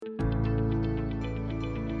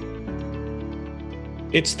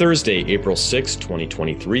It's Thursday, April 6,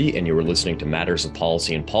 2023, and you are listening to Matters of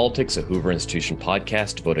Policy and Politics, a Hoover Institution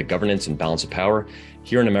podcast devoted to governance and balance of power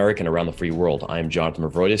here in America and around the free world. I am Jonathan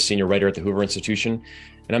Movroydis, senior writer at the Hoover Institution,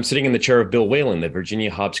 and I'm sitting in the chair of Bill Whalen, the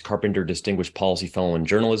Virginia Hobbs Carpenter Distinguished Policy Fellow in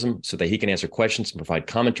Journalism, so that he can answer questions and provide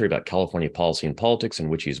commentary about California policy and politics in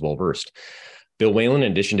which he is well versed. Bill Whalen,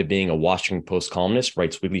 in addition to being a Washington Post columnist,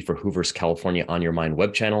 writes weekly for Hoover's California On Your Mind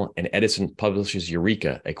web channel, and edits and publishes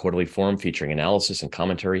Eureka, a quarterly forum featuring analysis and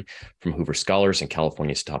commentary from Hoover scholars and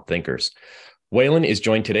California's top thinkers. Whalen is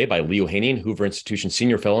joined today by Lee Ohanian, Hoover Institution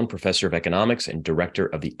Senior Fellow and Professor of Economics and Director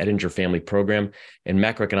of the Edinger Family Program and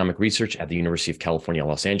Macroeconomic Research at the University of California,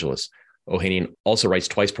 Los Angeles. Ohanian also writes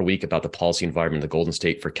twice per week about the policy environment in the Golden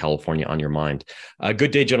State for California On Your Mind.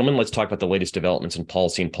 Good day, gentlemen. Let's talk about the latest developments in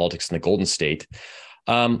policy and politics in the Golden State.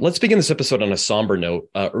 Let's begin this episode on a somber note.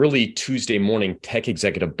 Early Tuesday morning, tech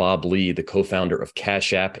executive Bob Lee, the co-founder of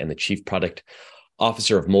Cash App and the chief product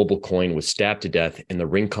officer of Mobile Coin, was stabbed to death in the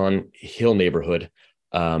Rincon Hill neighborhood.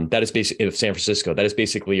 That is basically of San Francisco. That is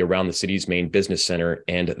basically around the city's main business center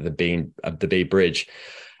and the Bay Bridge.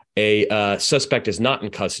 A suspect is not in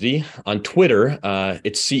custody. On Twitter,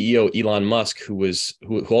 its CEO Elon Musk, who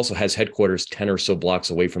also has headquarters 10 or so blocks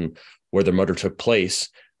away from where the murder took place,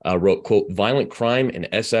 wrote, quote, "Violent crime in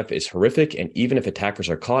SF is horrific, and even if attackers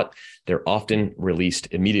are caught, they're often released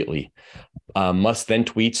immediately." Musk then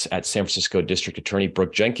tweets at San Francisco District Attorney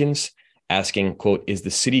Brooke Jenkins, asking, quote, "Is the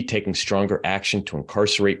city taking stronger action to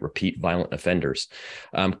incarcerate repeat violent offenders?"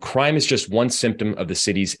 Crime is just one symptom of the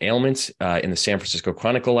city's ailments. In the San Francisco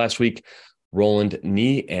Chronicle last week, Roland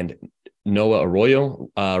Nee and Noah Arroyo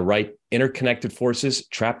write, "Interconnected forces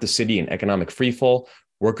trap the city in economic freefall.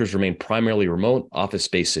 Workers remain primarily remote. Office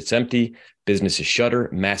space sits empty. Businesses shutter.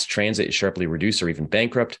 Mass transit is sharply reduced or even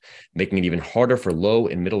bankrupt, making it even harder for low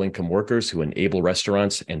and middle income workers who enable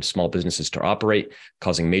restaurants and small businesses to operate,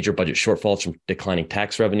 causing major budget shortfalls from declining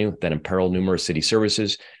tax revenue that imperil numerous city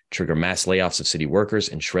services, trigger mass layoffs of city workers,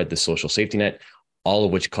 and shred the social safety net, all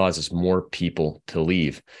of which causes more people to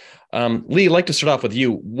leave." Lee, I'd like to start off with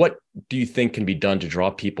you. What do you think can be done to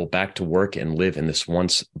draw people back to work and live in this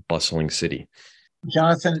once bustling city?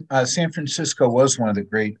 Jonathan, San Francisco was one of the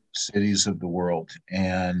great cities of the world,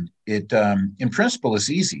 and it, in principle,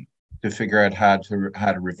 is easy to figure out how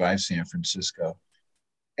to revive San Francisco.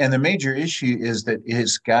 And the major issue is that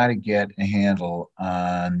it's got to get a handle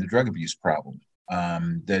on the drug abuse problem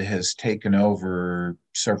that has taken over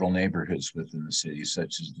several neighborhoods within the city,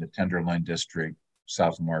 such as the Tenderloin District,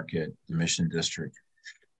 South Market, the Mission District.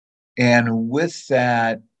 And with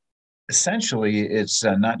that, essentially, it's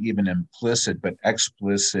not even implicit, but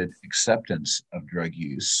explicit acceptance of drug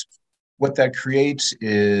use. What that creates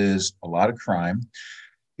is a lot of crime.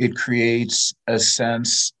 It creates a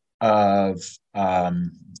sense of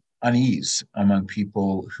unease among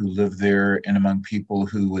people who live there and among people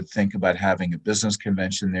who would think about having a business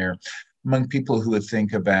convention there, among people who would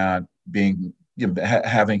think about having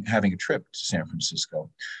a trip to San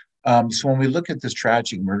Francisco. So when we look at this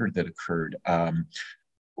tragic murder that occurred,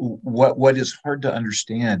 what is hard to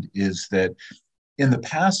understand is that in the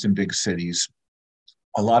past in big cities,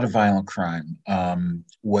 a lot of violent crime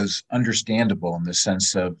was understandable in the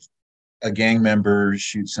sense of a gang member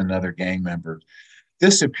shoots another gang member.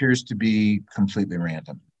 This appears to be completely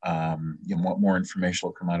random. More information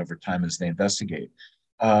will come out over time as they investigate.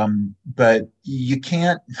 But you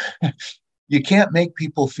can't make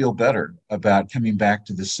people feel better about coming back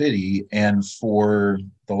to the city. And for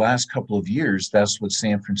the last couple of years, that's what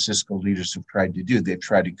San Francisco leaders have tried to do. They've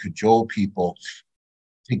tried to cajole people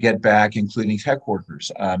to get back, including tech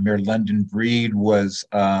workers. Mayor London Breed was,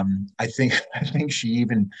 I think she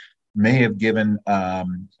even may have given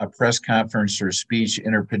a press conference or a speech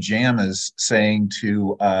in her pajamas saying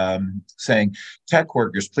tech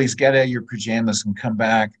workers, please get out of your pajamas and come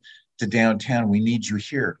back to downtown. We need you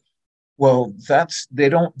here. Well,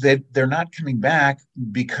 they're not coming back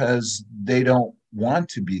because they don't want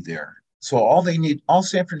to be there. So all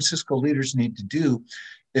San Francisco leaders need to do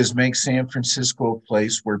is make San Francisco a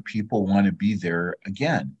place where people want to be there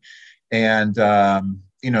again. And,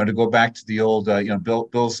 to go back to the old,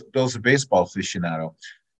 Bill's a baseball aficionado.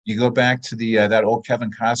 You go back to that old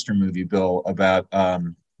Kevin Costner movie, Bill, about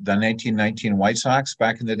the 1919 White Sox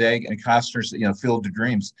back in the day, and Costner's, Field of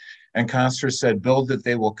Dreams. And Costner said, "Build that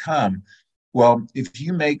they will come." Well, if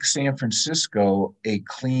you make San Francisco a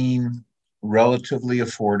clean, relatively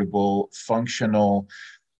affordable, functional,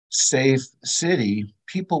 safe city,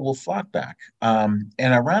 people will flock back. And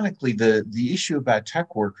ironically, the issue about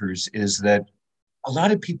tech workers is that a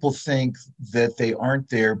lot of people think that they aren't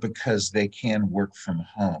there because they can work from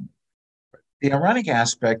home. The ironic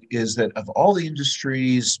aspect is that of all the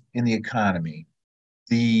industries in the economy,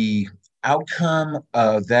 the outcome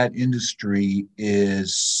of that industry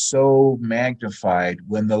is so magnified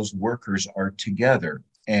when those workers are together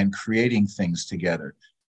and creating things together.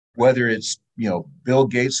 Whether it's Bill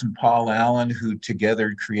Gates and Paul Allen, who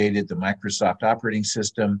together created the Microsoft operating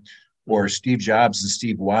system, or Steve Jobs and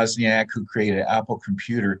Steve Wozniak, who created Apple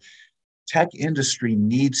Computer, tech industry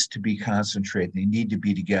needs to be concentrated. They need to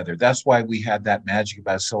be together. That's why we had that magic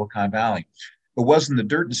about Silicon Valley. It wasn't the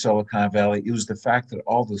dirt in Silicon Valley. It was the fact that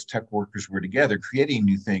all those tech workers were together, creating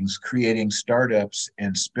new things, creating startups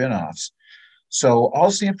and spinoffs. So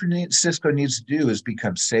all San Francisco needs to do is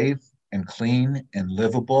become safe and clean and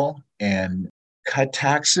livable and cut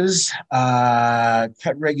taxes,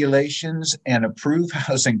 cut regulations, and approve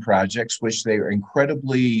housing projects, which they are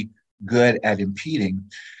incredibly good at impeding,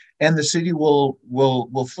 and the city will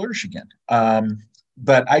flourish again.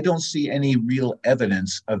 But I don't see any real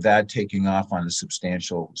evidence of that taking off on a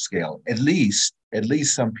substantial scale. At least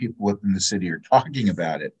some people within the city are talking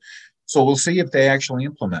about it. So we'll see if they actually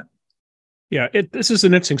implement. Yeah, this is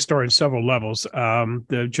an interesting story on several levels.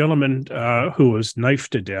 The gentleman who was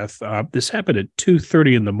knifed to death. This happened at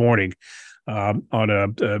 2:30 in the morning on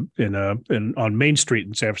Main Street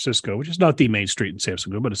in San Francisco, which is not the main street in San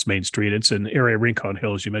Francisco, but it's Main Street. It's an area of Rincon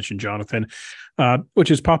Hill, as you mentioned, Jonathan,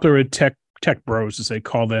 which is popular with tech bros, as they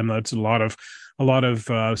call them. That's a lot of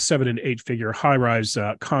 7 and 8 figure high rise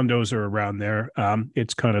condos are around there.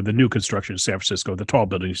 It's kind of the new construction in San Francisco, the tall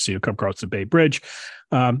buildings you see come across the Bay Bridge.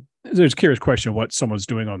 There's a curious question of what someone's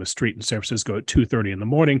doing on the street in San Francisco at 2:30 in the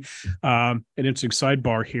morning. An interesting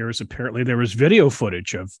sidebar here is apparently there was video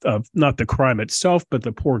footage of not the crime itself, but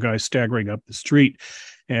the poor guy staggering up the street,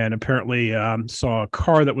 and apparently saw a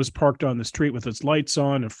car that was parked on the street with its lights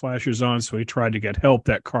on and flashers on. So he tried to get help.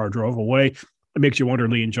 That car drove away. It makes you wonder,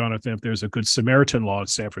 Lee and Jonathan, if there's a good Samaritan law in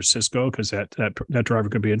San Francisco, because that driver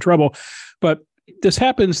could be in trouble. But this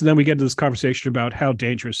happens, and then we get into this conversation about how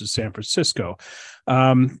dangerous is San Francisco.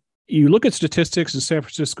 You look at statistics, and San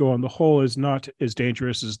Francisco on the whole is not as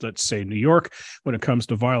dangerous as, let's say, New York when it comes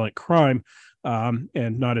to violent crime, and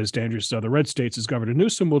not as dangerous as other red states, as Governor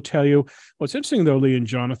Newsom will tell you. What's interesting, though, Lee and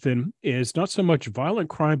Jonathan, is not so much violent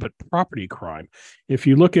crime, but property crime. If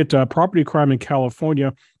you look at property crime in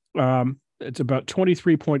California, it's about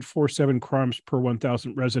 23.47 crimes per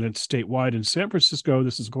 1,000 residents statewide. In San Francisco,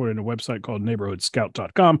 this is according to a website called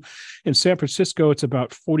neighborhoodscout.com. In San Francisco, it's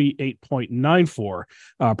about 48.94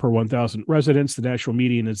 per 1,000 residents. The national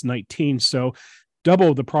median is 19. So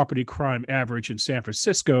double the property crime average in San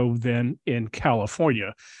Francisco than in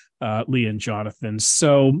California, Lee and Jonathan.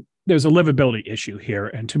 So there's a livability issue here.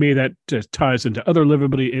 And to me, that ties into other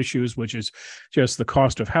livability issues, which is just the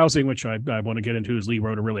cost of housing, which I want to get into, as Lee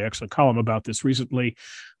wrote a really excellent column about this recently.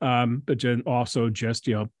 But then also just,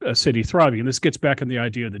 a city thriving. And this gets back in the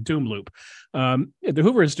idea of the doom loop. At the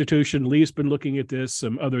Hoover Institution, Lee's been looking at this.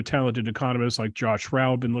 Some other talented economists like Josh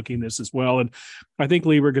Rao have been looking at this as well. And I think,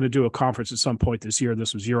 Lee, we're going to do a conference at some point this year.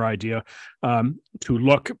 This was your idea, to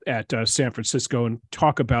look at San Francisco and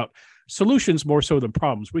talk about solutions more so than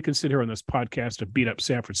problems. We can sit here on this podcast to beat up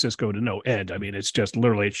San Francisco to no end. I mean, it's just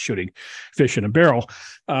literally shooting fish in a barrel.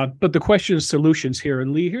 But the question is solutions here.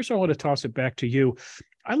 And Lee, here's how I want to toss it back to you.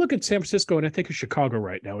 I look at San Francisco and I think of Chicago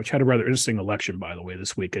right now, which had a rather interesting election, by the way,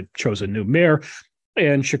 this week. It chose a new mayor.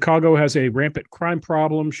 And Chicago has a rampant crime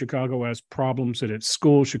problem. Chicago has problems at its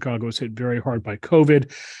schools. Chicago was hit very hard by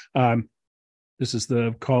COVID. This is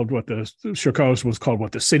Chicago was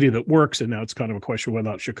called the city that works, and now it's kind of a question whether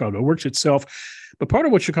or not Chicago works itself. But part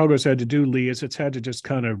of what Chicago's had to do, Lee, is it's had to just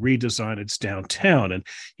kind of redesign its downtown. And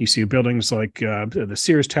you see buildings like the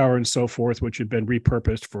Sears Tower and so forth, which have been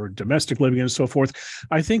repurposed for domestic living and so forth.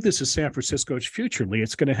 I think this is San Francisco's future, Lee.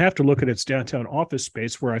 It's going to have to look at its downtown office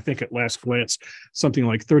space, where I think at last glance, something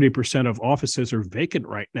like 30% of offices are vacant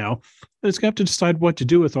right now. And it's going to have to decide what to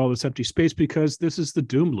do with all this empty space, because this is the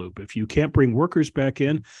doom loop. If you can't bring workers back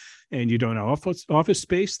in, and you don't have office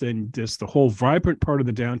space, then the whole vibrant part of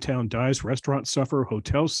the downtown dies. Restaurants suffer,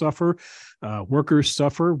 hotels suffer, workers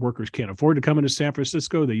suffer. Workers can't afford to come into San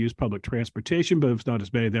Francisco. They use public transportation, but if not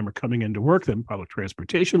as many of them are coming into work, then public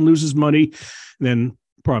transportation loses money. And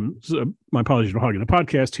then my apologies for hogging the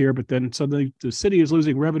podcast here, but then suddenly the city is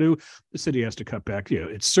losing revenue. The city has to cut back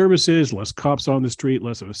its services, less cops on the street,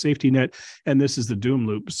 less of a safety net, and this is the doom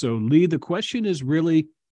loop. So, Lee, the question is really,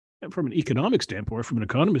 from an economic standpoint, from an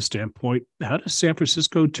economist standpoint, how does San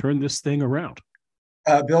Francisco turn this thing around?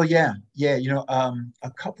 Bill, yeah.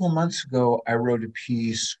 A couple of months ago, I wrote a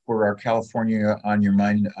piece for our California on Your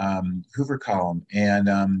Mind Hoover column, and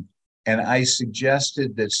I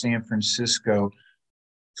suggested that San Francisco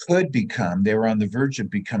they were on the verge of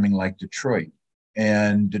becoming like Detroit.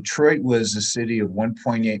 And Detroit was a city of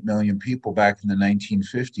 1.8 million people back in the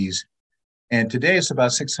 1950s. And today it's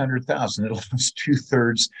about 600,000. It lost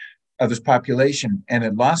two-thirds of its population. And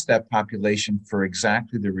it lost that population for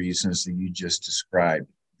exactly the reasons that you just described.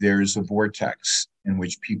 There's a vortex in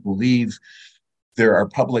which people leave. There are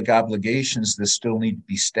public obligations that still need to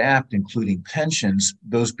be staffed, including pensions.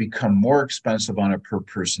 Those become more expensive on a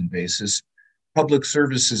per-person basis. Public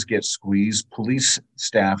services get squeezed. Police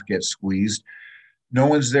staff get squeezed. No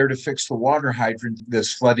one's there to fix the water hydrant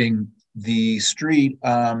that's flooding the street.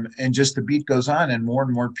 And just the beat goes on, and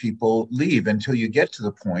more people leave until you get to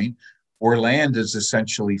the point where land is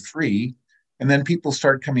essentially free. And then people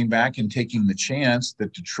start coming back and taking the chance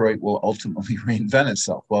that Detroit will ultimately reinvent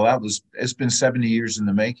itself. Well, it's been 70 years in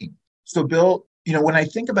the making. So, Bill, when I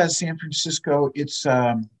think about San Francisco,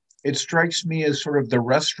 it strikes me as sort of the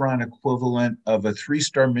restaurant equivalent of a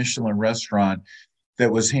 3-star Michelin restaurant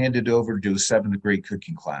that was handed over to a 7th grade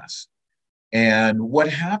cooking class. And what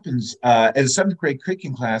happens at a 7th grade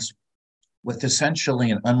cooking class with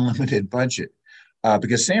essentially an unlimited budget,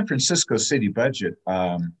 because San Francisco city budget,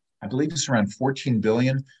 I believe it's around 14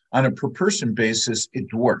 billion on a per person basis. It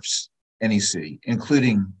dwarfs any city,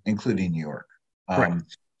 including New York. Right.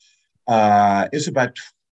 It's about,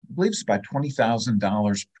 I believe it's about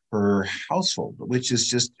 $20,000 per household, which is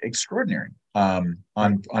just extraordinary on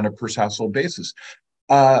a per household basis.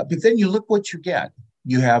 But then you look what you get.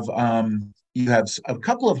 You have a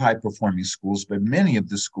couple of high performing schools, but many of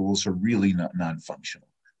the schools are really non-functional.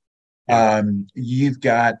 Yeah. You've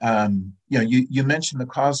got, you mentioned the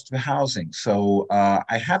cost of housing. So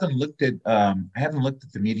I haven't looked at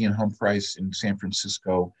the median home price in San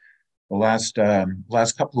Francisco the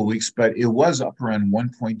last couple of weeks, but it was up around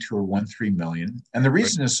 1.2 or 1.3 million. And the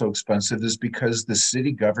reason it's so expensive is because the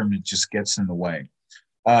city government just gets in the way.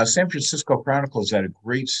 San Francisco Chronicles had a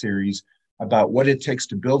great series about what it takes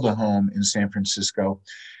to build a home in San Francisco.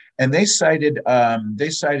 And they cited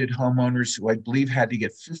homeowners who I believe had to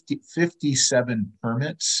get 57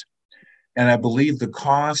 permits. And I believe the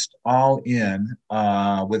cost all in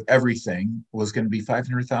with everything was going to be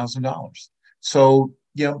 $500,000. So,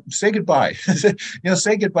 say goodbye.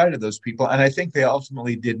 Say goodbye to those people. And I think they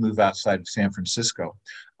ultimately did move outside of San Francisco.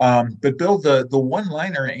 But Bill, the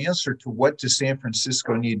one-liner answer to what does San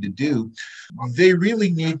Francisco need to do, they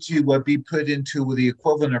really need to be put into the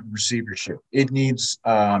equivalent of receivership. It needs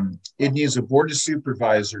a board of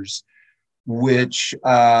supervisors which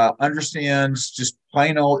understands just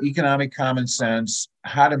plain old economic common sense,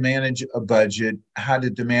 how to manage a budget, how to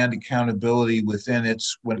demand accountability within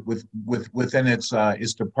its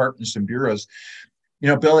departments and bureaus.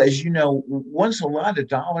 Bill, as you know, once a lot of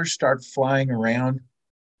dollars start flying around,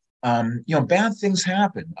 bad things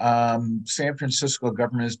happen. San Francisco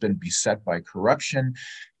government has been beset by corruption,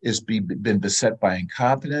 been beset by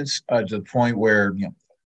incompetence to the point where,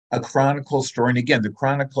 a Chronicle story, and again, the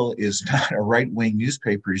Chronicle is not a right-wing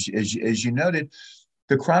newspaper, as you noted.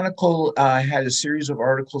 The Chronicle had a series of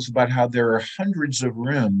articles about how there are hundreds of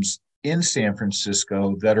rooms in San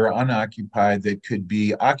Francisco that are unoccupied that could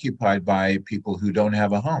be occupied by people who don't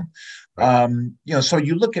have a home. So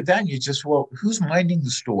you look at that and you just, who's minding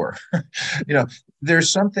the store?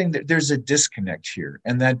 There's a disconnect here.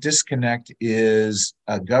 And that disconnect is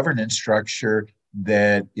a governance structure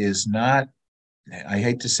that is not, I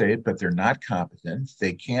hate to say it, but they're not competent.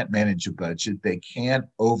 They can't manage a budget. They can't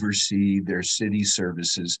oversee their city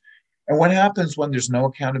services. And what happens when there's no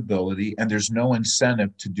accountability and there's no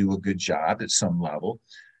incentive to do a good job at some level?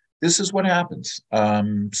 This is what happens.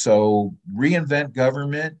 So reinvent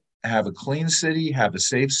government, have a clean city, have a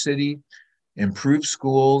safe city, improve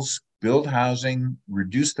schools, build housing,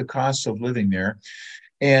 reduce the cost of living there.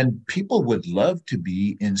 And people would love to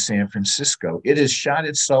be in San Francisco. It has shot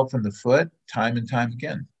itself in the foot time and time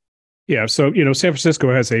again. Yeah. So, San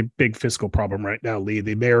Francisco has a big fiscal problem right now, Lee.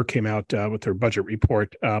 The mayor came out with their budget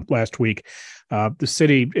report last week. The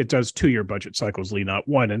city, it does 2-year budget cycles, Lee, not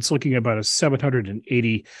one. And it's looking at about a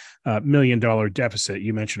 $780 million deficit.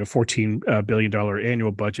 You mentioned a $14 billion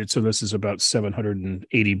annual budget. So this is about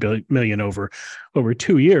 $780 million over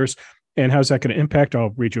 2 years. And how's that going to impact? I'll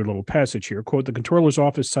read you a little passage here. Quote, the Comptroller's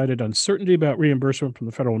office cited uncertainty about reimbursement from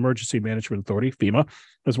the Federal Emergency Management Authority, FEMA,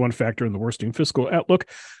 as one factor in the worsening fiscal outlook.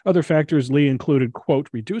 Other factors, Lee, included, quote,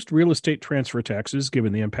 reduced real estate transfer taxes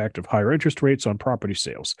given the impact of higher interest rates on property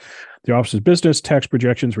sales. The office's business tax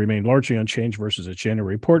projections remained largely unchanged versus its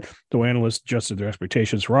January report, though analysts adjusted their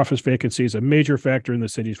expectations for office vacancies, a major factor in the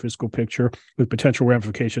city's fiscal picture, with potential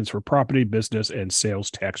ramifications for property, business, and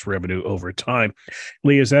sales tax revenue over time.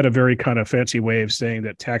 Lee, is that a very kind of fancy way of saying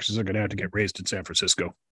that taxes are going to have to get raised in San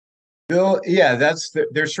Francisco. Bill, yeah,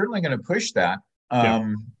 they're certainly going to push that.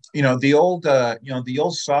 The old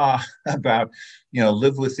saw about,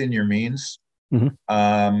 live within your means,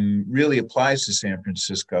 really applies to San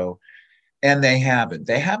Francisco, and they haven't.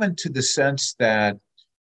 They haven't to the sense that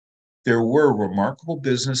there were remarkable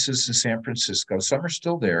businesses in San Francisco. Some are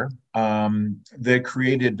still there. That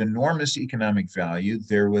created enormous economic value.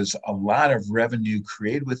 There was a lot of revenue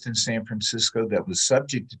created within San Francisco that was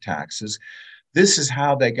subject to taxes. This is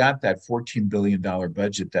how they got that $14 billion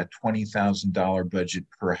budget, that $20,000 budget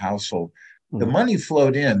per household. The money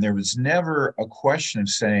flowed in. There was never a question of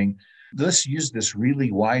saying, let's use this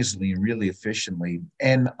really wisely and really efficiently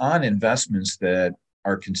and on investments that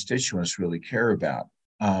our constituents really care about.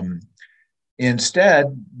 Instead,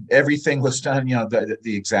 everything was done,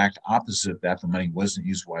 the exact opposite of that. The money wasn't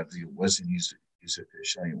used wisely, it wasn't used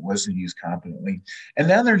efficiently, it wasn't used competently. And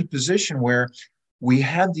now they're in a position where we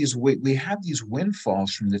had these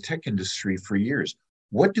windfalls from the tech industry for years.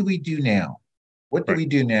 What do we do now? They're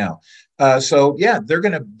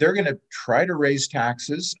gonna try to raise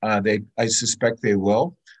taxes. I suspect they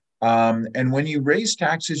will. And when you raise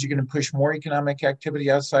taxes, you're going to push more economic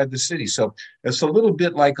activity outside the city. So it's a little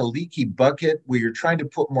bit like a leaky bucket where you're trying to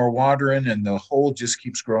put more water in and the hole just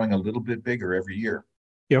keeps growing a little bit bigger every year.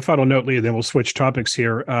 Yeah, final note, Lee, then we'll switch topics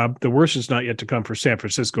here. The worst is not yet to come for San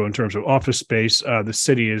Francisco in terms of office space. The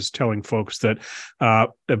city is telling folks that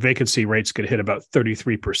the vacancy rates could hit about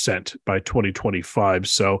 33% by 2025.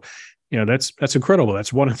 So, that's incredible.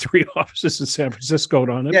 That's 1 in 3 offices in San Francisco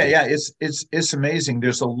on it. Yeah, it's amazing.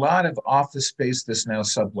 There's a lot of office space that's now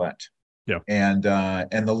sublet. Yeah, and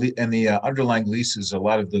the underlying leases, a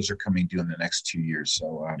lot of those are coming due in the next 2 years.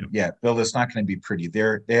 So Bill, it's not going to be pretty.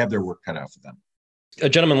 They have their work cut out for them.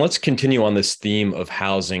 Gentlemen, let's continue on this theme of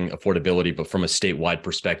housing affordability, but from a statewide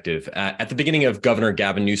perspective. At the beginning of Governor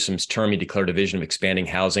Gavin Newsom's term, he declared a vision of expanding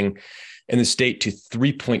housing in the state to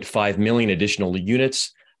 3.5 million additional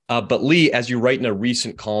units. But Lee, as you write in a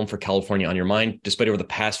recent column for California on Your Mind, despite over the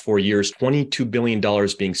past 4 years, $22 billion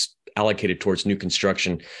being allocated towards new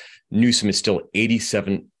construction, Newsom is still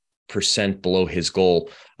 87% below his goal.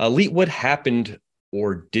 Lee, what happened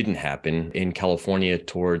or didn't happen in California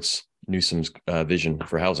towards Newsom's vision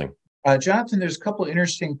for housing? Jonathan, there's a couple of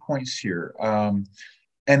interesting points here.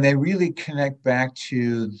 And they really connect back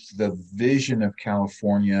to the vision of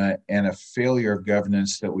California and a failure of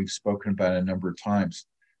governance that we've spoken about a number of times.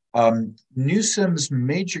 Newsom's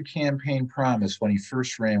major campaign promise when he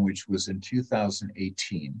first ran, which was in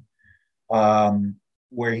 2018,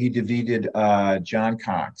 where he defeated John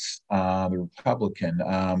Cox, the Republican.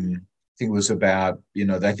 I think it was about,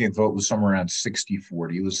 I think the vote was somewhere around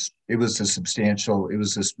 60-40. It was a substantial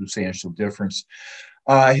difference.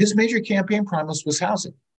 His major campaign promise was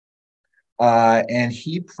housing. And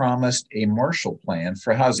he promised a Marshall Plan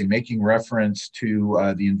for housing, making reference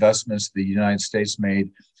to the investments the United States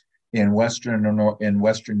made in Western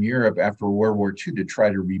Europe after World War II to try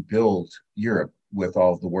to rebuild Europe with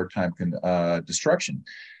all of the wartime destruction.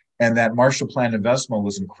 And that Marshall Plan investment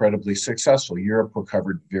was incredibly successful. Europe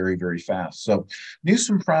recovered very, very fast. So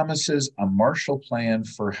Newsom promises a Marshall Plan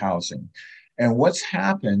for housing. And what's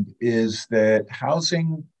happened is that new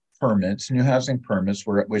housing permits,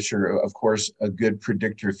 which are, of course, a good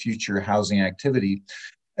predictor of future housing activity,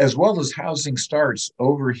 as well as housing starts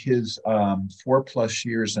over his 4+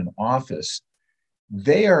 years in office,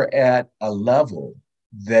 they are at a level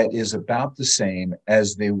that is about the same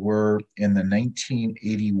as they were in the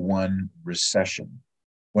 1981 recession,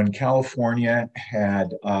 when California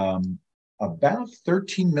had about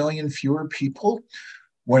 13 million fewer people,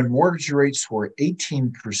 when mortgage rates were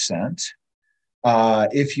 18%,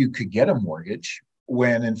 if you could get a mortgage,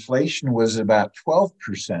 when inflation was about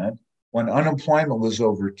 12%, when unemployment was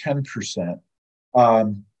over 10%.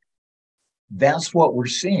 That's what we're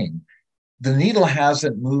seeing. The needle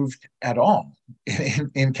hasn't moved at all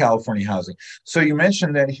in California housing. So you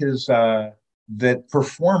mentioned that that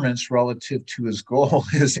performance relative to his goal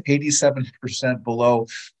is 87% below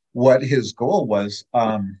what his goal was.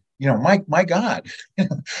 My God,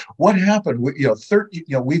 what happened? We're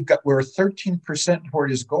 13% toward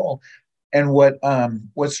his goal, and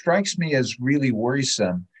what strikes me as really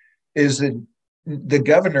worrisome is that the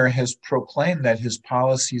governor has proclaimed that his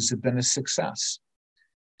policies have been a success,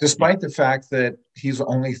 despite the fact that he's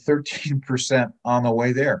only 13% on the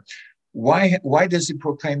way there. Why does he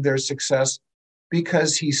proclaim their success?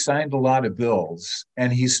 Because he signed a lot of bills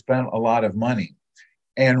and he spent a lot of money.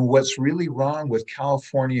 And what's really wrong with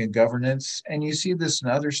California governance, and you see this in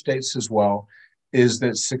other states as well, is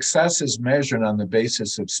that success is measured on the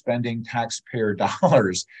basis of spending taxpayer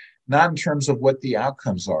dollars, not in terms of what the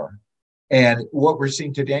outcomes are. And what we're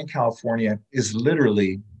seeing today in California is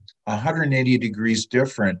literally 180 degrees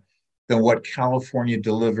different than what California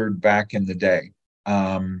delivered back in the day,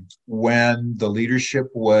 when the leadership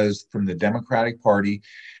was from the Democratic Party,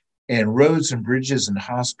 and roads and bridges and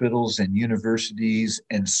hospitals and universities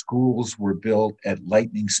and schools were built at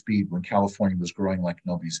lightning speed when California was growing like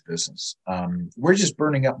nobody's business. We're just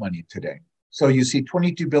burning up money today. So you see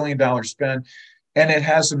 $22 billion spent, and it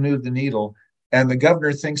hasn't moved the needle. And the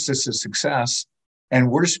governor thinks this is a success. And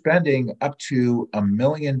we're spending up to $1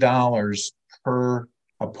 million per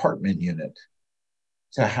apartment unit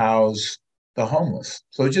to house the homeless.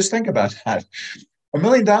 So just think about that. $1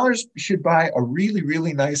 million should buy a really,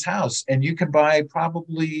 really nice house. And you can buy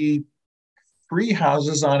probably 3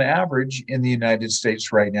 houses on average in the United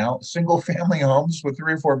States right now, single family homes with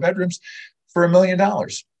 3 or 4 bedrooms for $1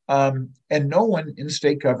 million. And no one in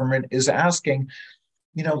state government is asking,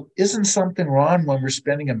 isn't something wrong when we're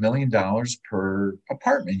spending $1 million per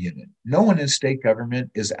apartment unit? No one in state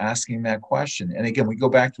government is asking that question. And again, we go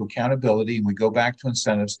back to accountability and we go back to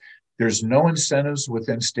incentives. There's no incentives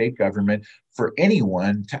within state government for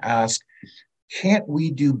anyone to ask, can't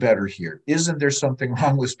we do better here? Isn't there something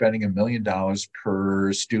wrong with spending $1 million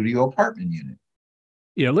per studio apartment unit?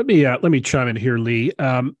 Yeah, let me chime in here, Lee.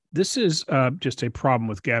 This is just a problem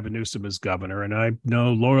with Gavin Newsom as governor, and I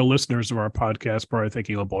know loyal listeners of our podcast probably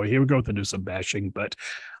thinking, "Oh boy, here we go with the Newsom bashing." But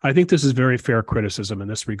I think this is very fair criticism in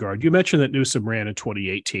this regard. You mentioned that Newsom ran in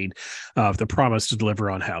 2018 the promise to deliver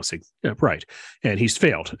on housing, yeah, right? And he's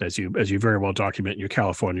failed, as you very well document in your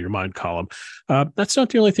California Your Mind column. That's not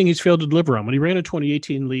the only thing he's failed to deliver on. When he ran in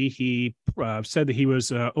 2018, Lee, he said that he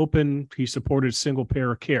was open. He supported single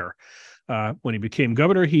payer care. When he became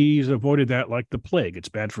governor, he's avoided that like the plague. It's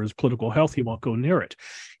bad for his political health. He won't go near it.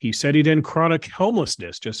 He said he'd end chronic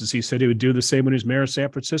homelessness, just as he said he would do the same when he was mayor of San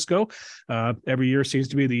Francisco. Every year seems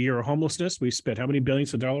to be the year of homelessness. We spent how many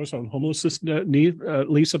billions of dollars on homelessness need? At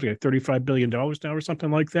least something like $35 billion now or something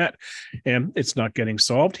like that. And it's not getting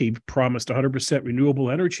solved. He promised 100% renewable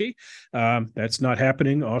energy. That's not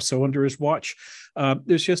happening also under his watch.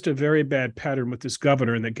 There's just a very bad pattern with this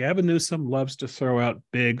governor, and that Gavin Newsom loves to throw out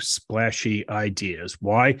big, splashy ideas.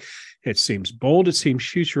 Why? It seems bold. It seems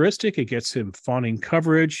futuristic. It gets him fawning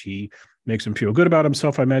coverage. He makes him feel good about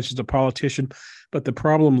himself, I imagine, as a politician. But the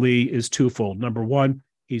problem, Lee, is twofold. Number one,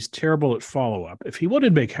 he's terrible at follow-up. If he wanted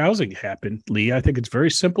to make housing happen, Lee, I think it's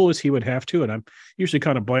very simple as he would have to, and I'm usually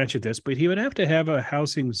kind of blanch at this, but he would have to have a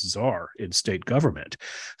housing czar in state government.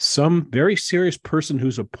 Some very serious person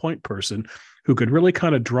who's a point person who could really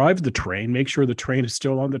kind of drive the train, make sure the train is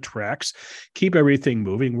still on the tracks, keep everything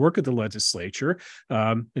moving, work at the legislature,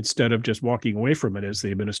 instead of just walking away from it as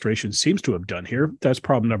the administration seems to have done here. That's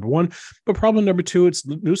problem number one. But problem number two, it's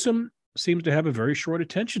Newsom seems to have a very short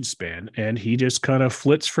attention span, and he just kind of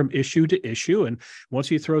flits from issue to issue. And once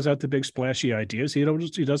he throws out the big splashy ideas, he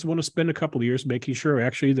doesn't want to spend a couple of years making sure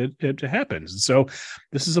actually that it happens. And so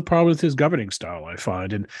this is a problem with his governing style, I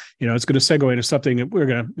find. And, it's going to segue into something that we're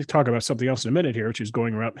going to talk about something else in a minute here, which is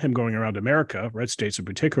going around America, red states in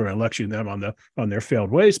particular, and lecturing them on their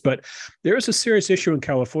failed ways. But there is a serious issue in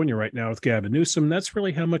California right now with Gavin Newsom. That's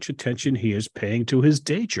really how much attention he is paying to his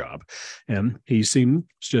day job. And he seems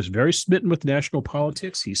just very smitten with national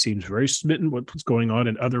politics. He seems very smitten with what's going on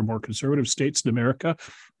in other more conservative states in America.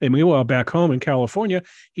 And meanwhile, back home in California,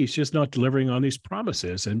 he's just not delivering on these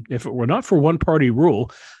promises. And if it were not for one-party rule,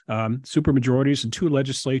 supermajorities and 2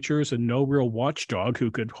 legislatures and no real watchdog who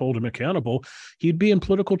could hold him accountable, he'd be in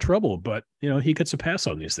political trouble. But, he gets a pass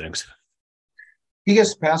on these things. He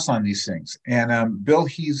gets to pass on these things. And Bill,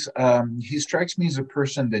 he strikes me as a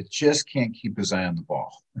person that just can't keep his eye on the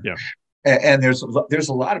ball. Yeah. And there's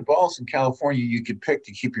a lot of balls in California you could pick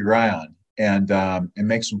to keep your eye on and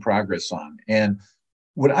make some progress on. And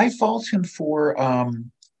what I fault him for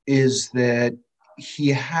is that he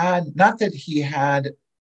had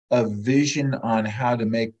a vision on how to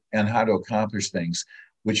make and how to accomplish things,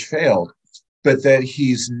 which failed, but that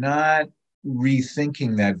he's not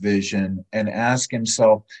rethinking that vision and ask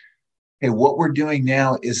himself, hey, what we're doing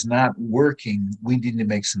now is not working. We need to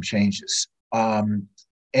make some changes.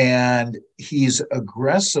 And he's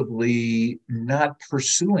aggressively not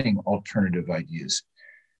pursuing alternative ideas.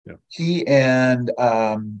 Yeah. He and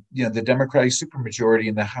the Democratic supermajority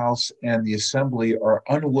in the House and the Assembly are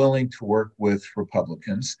unwilling to work with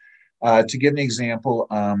Republicans. To give an example,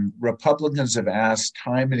 Republicans have asked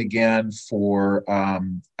time and again for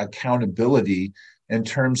accountability in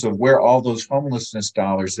terms of where all those homelessness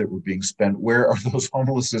dollars that were being spent, where are those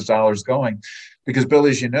homelessness dollars going? Because, Bill,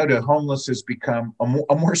 as you noted, homeless has become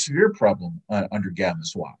a more severe problem under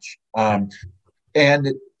Gavin's watch.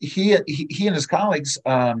 And he and his colleagues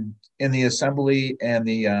in the Assembly and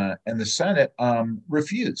the Senate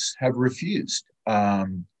have refused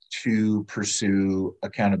to pursue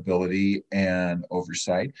accountability and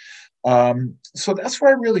oversight. So that's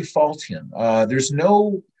where I really fault him. There's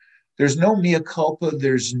no mea culpa.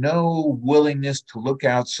 There's no willingness to look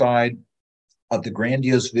outside of the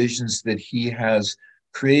grandiose visions that he has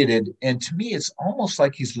created. And to me, it's almost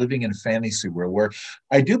like he's living in a fantasy world where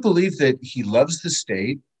I do believe that he loves the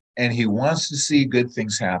state and he wants to see good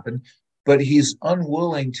things happen, but he's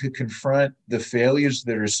unwilling to confront the failures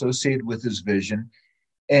that are associated with his vision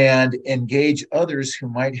and engage others who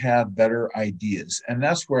might have better ideas. And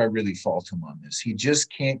that's where I really fault him on this. He just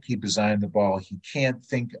can't keep his eye on the ball. He can't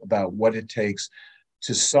think about what it takes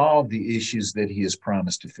to solve the issues that he has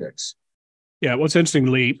promised to fix. Yeah, what's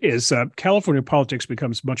interesting, Lee, is California politics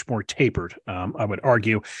becomes much more tapered, I would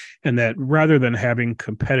argue, and that rather than having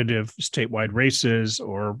competitive statewide races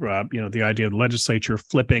or, the idea of the legislature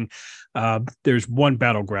flipping, there's one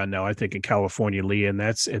battleground now, I think, in California, Lee, and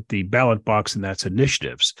that's at the ballot box, and that's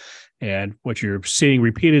initiatives. And what you're seeing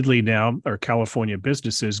repeatedly now are California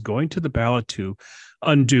businesses going to the ballot to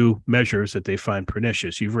undo measures that they find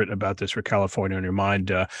pernicious. You've written about this for California on your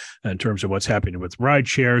mind in terms of what's happening with ride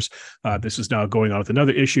shares. This is now going on with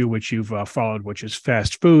another issue which you've followed, which is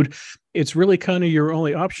fast food. It's really kind of your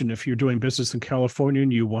only option if you're doing business in California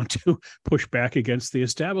and you want to push back against the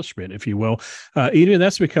establishment, if you will. Even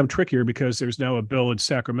that's become trickier because there's now a bill in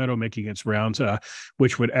Sacramento making its rounds,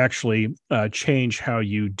 which would actually change how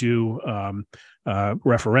you do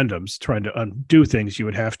referendums, trying to undo things. You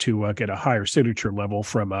would have to get a higher signature level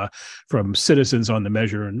from citizens on the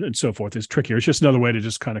measure and so forth. It's trickier. It's just another way to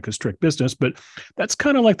just kind of constrict business. But that's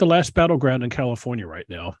kind of like the last battleground in California right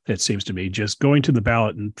now, it seems to me, just going to the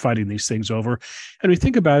ballot and fighting these things over. And we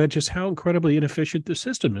think about it, just how incredibly inefficient the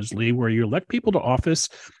system is, Lee, where you elect people to office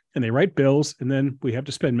and they write bills, and then we have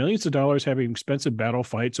to spend millions of dollars having expensive battle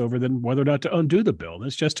fights over then whether or not to undo the bill. And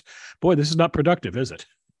it's just, boy, this is not productive, is it?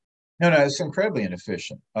 No, it's incredibly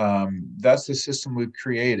inefficient. That's the system we've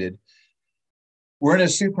created. We're in a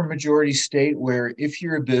supermajority state where if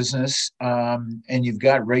you're a business and you've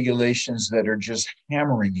got regulations that are just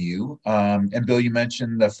hammering you, and Bill, you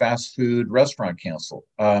mentioned the Fast Food Restaurant Council.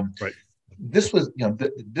 Right. This was,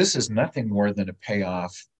 this is nothing more than a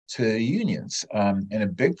payoff to unions. And a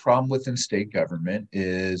big problem within state government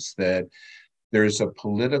is that there's a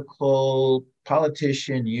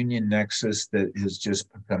politician union nexus that has just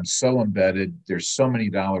become so embedded. There's so many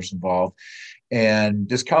dollars involved. And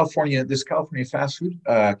this California Fast Food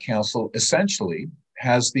Council essentially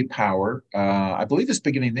has the power. I believe it's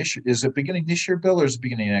beginning this year. Is it beginning this year, Bill, or is it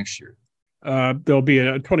beginning next year? There'll be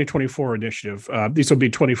a 2024 initiative. These will be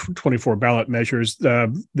 2024 ballot measures.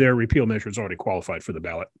 Their repeal measures already qualified for the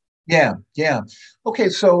ballot. Yeah. Okay,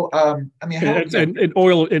 so and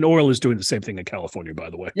oil is doing the same thing in California, by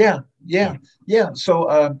the way. Yeah.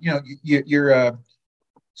 So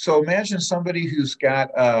so imagine somebody who's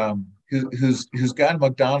got who's got a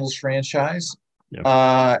McDonald's franchise,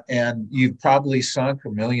 and you've probably sunk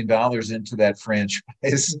 $1 million into that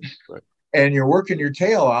franchise. Right. And you're working your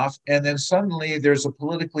tail off, and then suddenly there's a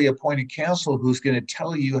politically appointed council who's going to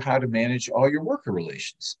tell you how to manage all your worker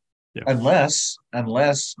relations. Yeah. Unless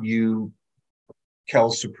you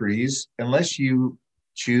unless you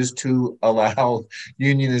choose to allow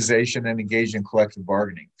unionization and engage in collective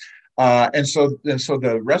bargaining. And so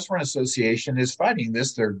the Restaurant Association is fighting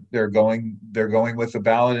this. They're going with the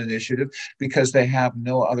ballot initiative because they have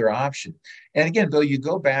no other option. And again, Bill, you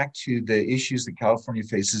go back to the issues that California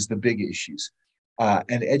faces, the big issues.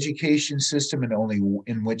 An education system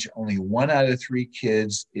in which only 1 out of 3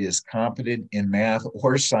 kids is competent in math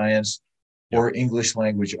or science or English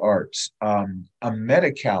language arts. A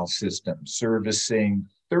Medi-Cal system servicing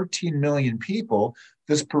 13 million people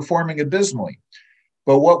that's performing abysmally.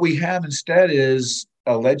 But what we have instead is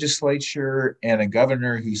a legislature and a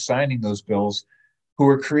governor who's signing those bills who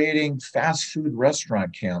are creating fast food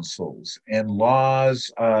restaurant councils and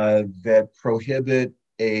laws that prohibit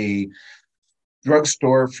a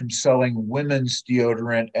drugstore from selling women's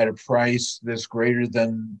deodorant at a price that's greater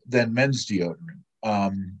than men's deodorant.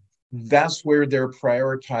 That's where they're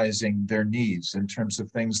prioritizing their needs in terms of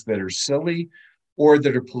things that are silly or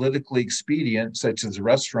that are politically expedient, such as the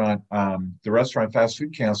Restaurant Fast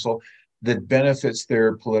Food Council, that benefits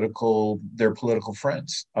their political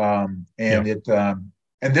friends. And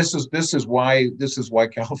this is why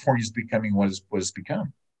California is becoming what it's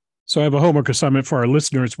become. So I have a homework assignment for our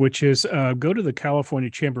listeners, which is go to the California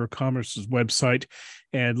Chamber of Commerce's website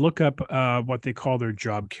and look up what they call their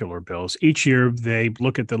job killer bills. Each year, they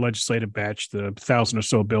look at the legislative batch, the 1,000 or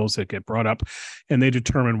so bills that get brought up, and they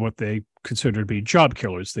determine what they consider to be job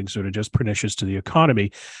killers, things that are just pernicious to the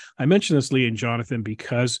economy. I mention this, Lee and Jonathan,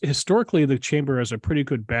 because historically, the chamber has a pretty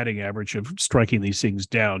good batting average of striking these things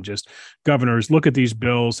down. Just governors look at these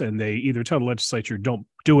bills and they either tell the legislature, don't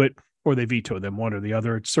do it, or they veto them, one or the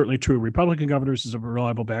other. It's certainly true. Republican governors is a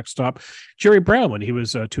reliable backstop. Jerry Brown, when he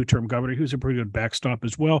was a two-term governor, he was a pretty good backstop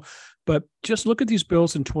as well. But just look at these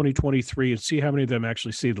bills in 2023 and see how many of them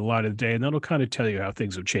actually see the light of the day, and that'll kind of tell you how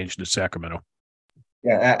things have changed in Sacramento.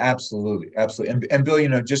 Yeah, absolutely. And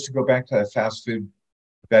Bill, just to go back to that fast food,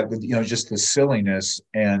 that, just the silliness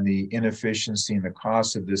and the inefficiency and the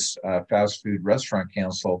cost of this fast food restaurant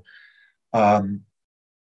council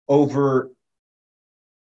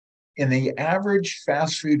in the average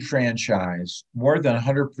fast food franchise, more than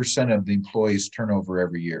 100% of the employees turnover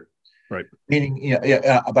every year. Right. Meaning,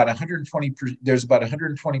 about 120. There's about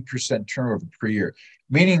 120% turnover per year.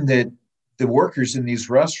 Meaning that the workers in these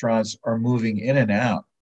restaurants are moving in and out.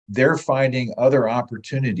 They're finding other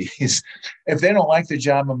opportunities. If they don't like the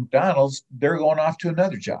job at McDonald's, they're going off to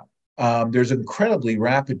another job. There's incredibly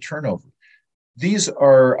rapid turnover. This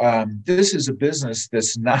is a business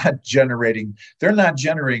that's they're not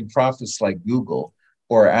generating profits like Google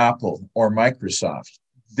or Apple or Microsoft.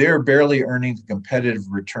 They're barely earning the competitive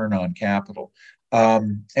return on capital.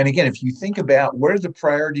 And again, if you think about what are the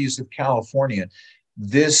priorities of California,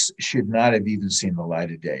 this should not have even seen the light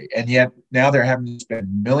of day. And yet now they're having to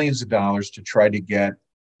spend millions of dollars to try to get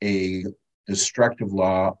a destructive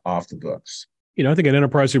law off the books. I think an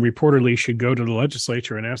enterprising reporter should go to the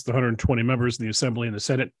legislature and ask the 120 members in the Assembly and the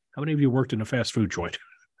Senate, how many of you worked in a fast food joint?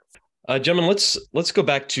 Gentlemen, let's go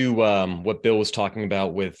back to what Bill was talking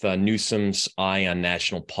about with Newsom's eye on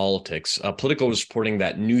national politics. Politico is reporting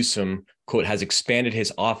that Newsom, quote, has expanded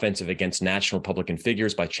his offensive against national Republican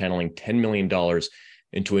figures by channeling $10 million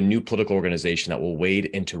into a new political organization that will wade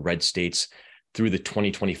into red states through the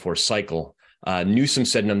 2024 cycle. Newsom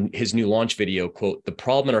said in his new launch video, quote, the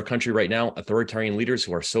problem in our country right now, authoritarian leaders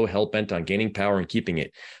who are so hell-bent on gaining power and keeping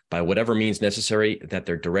it by whatever means necessary that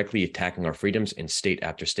they're directly attacking our freedoms in state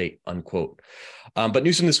after state, unquote. But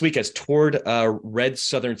Newsom this week has toured red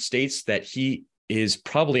southern states that he is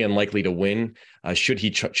probably unlikely to win should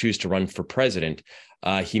he choose to run for president.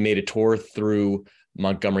 He made a tour through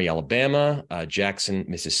Montgomery, Alabama, Jackson,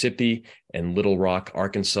 Mississippi, and Little Rock,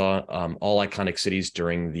 Arkansas, all iconic cities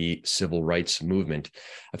during the civil rights movement.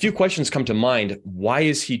 A few questions come to mind. Why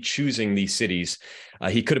is he choosing these cities?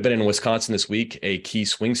 He could have been in Wisconsin this week, a key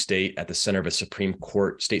swing state at the center of a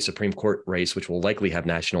state Supreme Court race, which will likely have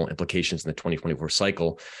national implications in the 2024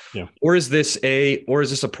 cycle. Yeah. Or is this a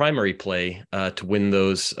primary play to win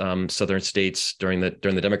those southern states during the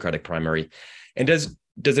Democratic primary? And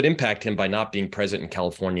does it impact him by not being present in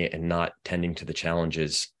California and not tending to the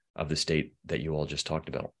challenges of the state that you all just talked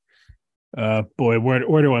about? Boy,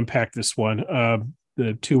 where to unpack this one?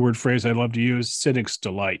 The two-word phrase I love to use, cynic's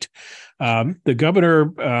delight. The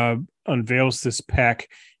governor unveils this pack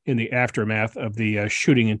in the aftermath of the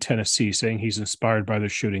shooting in Tennessee, saying he's inspired by the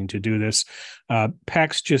shooting to do this.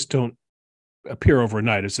 Packs just don't appear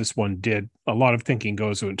overnight, as this one did. A lot of thinking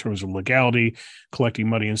goes in terms of legality, collecting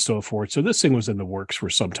money, and so forth. So this thing was in the works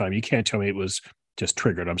for some time. You can't tell me it was just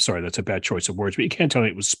triggered. I'm sorry, that's a bad choice of words, but you can't tell me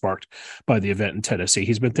it was sparked by the event in Tennessee.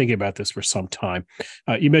 He's been thinking about this for some time.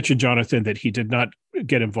 You mentioned, Jonathan, that he did not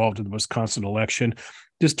get involved in the Wisconsin election.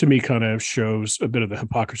 This, to me, kind of shows a bit of the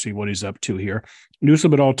hypocrisy of what he's up to here.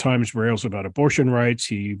 Newsom at all times rails about abortion rights.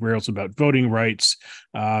 He rails about voting rights.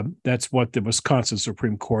 That's what the Wisconsin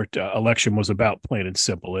Supreme Court election was about, plain and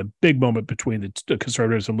simple. A big moment between the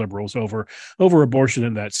conservatives and liberals over abortion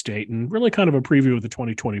in that state, and really kind of a preview of the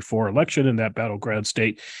 2024 election in that battleground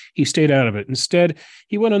state. He stayed out of it. Instead,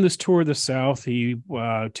 he went on this tour of the South. He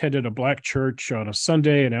attended a black church on a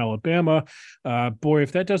Sunday in Alabama. Boy,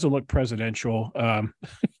 if that doesn't look presidential,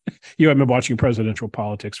 you haven't been watching presidential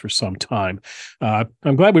politics for some time.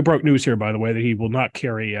 I'm glad we broke news here, by the way, that he will not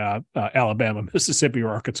carry Alabama, Mississippi, or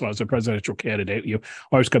Arkansas as a presidential candidate. You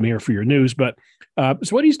always come here for your news. But so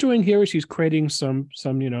what he's doing here is he's creating some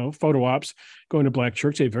photo ops, going to black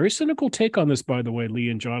church. A very cynical take on this, by the way, Lee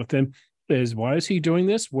and Jonathan. Is why is he doing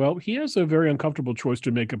this? Well, he has a very uncomfortable choice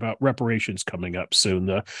to make about reparations coming up soon.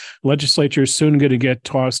 The legislature is soon going to get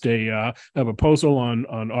tossed a proposal on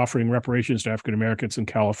offering reparations to African Americans in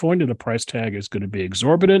California. The price tag is going to be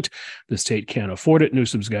exorbitant. The state can't afford it.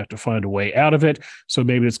 Newsom's got to find a way out of it. So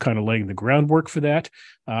maybe it's kind of laying the groundwork for that.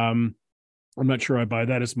 I'm not sure I buy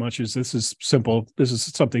that as much as this is simple. This is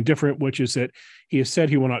something different, which is that he has said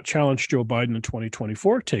he will not challenge Joe Biden in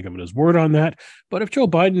 2024. Take him at his word on that. But if Joe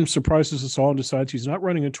Biden surprises us all and decides he's not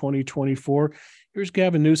running in 2024, here's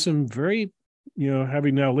Gavin Newsom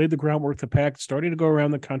having now laid the groundwork, the pack, starting to go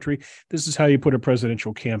around the country. This is how you put a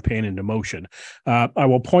presidential campaign into motion. I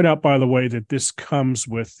will point out, by the way, that this comes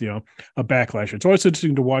with a backlash. It's always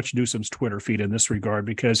interesting to watch Newsom's Twitter feed in this regard,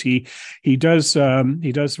 because he does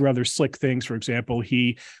rather slick things. For example,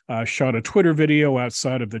 he shot a Twitter video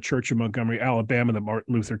outside of the church in Montgomery, Alabama, that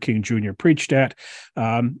Martin Luther King Jr. preached at,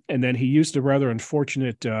 and then he used a rather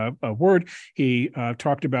unfortunate word. He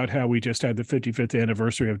talked about how we just had the 55th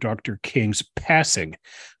anniversary of Dr. King's passing.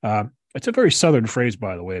 It's a very Southern phrase,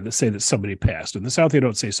 by the way, that say that somebody passed. In the South, you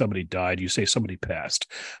don't say somebody died, you say somebody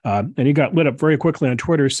passed. And he got lit up very quickly on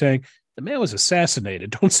Twitter saying, the man was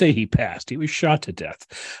assassinated. Don't say he passed. He was shot to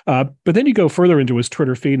death. But then you go further into his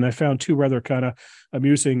Twitter feed, and I found two rather kind of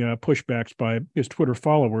amusing pushbacks by his Twitter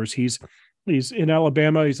followers. He's in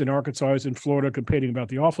Alabama, he's in Arkansas, he's in Florida, complaining about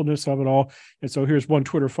the awfulness of it all. And so here's one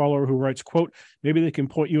Twitter follower who writes, quote, maybe they can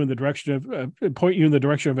point you in the direction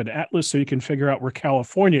of an atlas so you can figure out where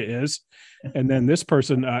California is. And then this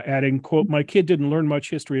person adding, quote, my kid didn't learn much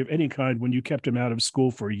history of any kind when you kept him out of school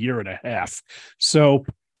for a year and a half. So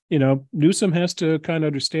Newsom has to kind of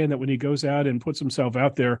understand that when he goes out and puts himself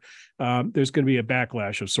out there, there's going to be a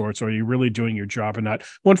backlash of sorts. Are you really doing your job or not?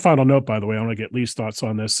 One final note, by the way, I want to get Lee's thoughts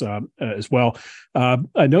on this as well.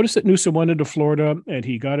 I noticed that Newsom went into Florida and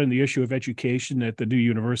he got in the issue of education at the new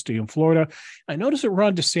university in Florida. I noticed that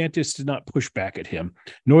Ron DeSantis did not push back at him,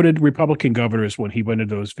 nor did Republican governors when he went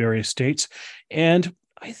into those various states. And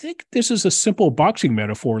I think this is a simple boxing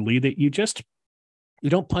metaphor, Lee, that you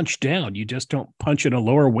don't punch down. You just don't punch in a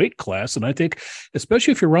lower weight class. And I think,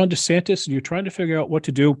 especially if you're Ron DeSantis and you're trying to figure out what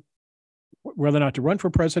to do, whether or not to run for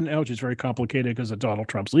president now, which is very complicated because of Donald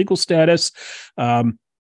Trump's legal status,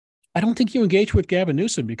 I don't think you engage with Gavin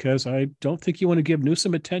Newsom, because I don't think you want to give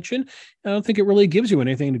Newsom attention. I don't think it really gives you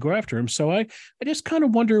anything to go after him. So I just kind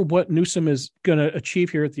of wonder what Newsom is going to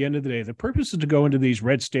achieve here at the end of the day. The purpose is to go into these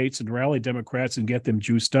red states and rally Democrats and get them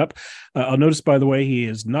juiced up. I'll notice, by the way, he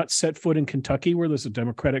has not set foot in Kentucky, where there's a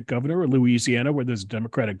Democratic governor, or Louisiana, where there's a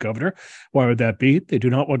Democratic governor. Why would that be? They do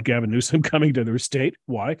not want Gavin Newsom coming to their state.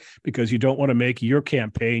 Why? Because you don't want to make your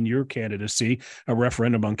campaign, your candidacy, a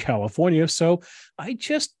referendum on California. So I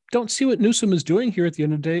just don't see what Newsom is doing here at the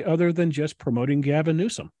end of the day, other than just promoting Gavin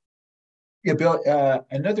Newsom. Yeah, Bill.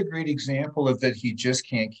 Another great example of that, he just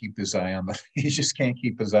can't keep his eye on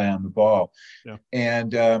the ball. Yeah.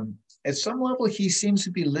 And at some level, he seems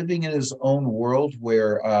to be living in his own world,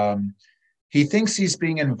 where he thinks he's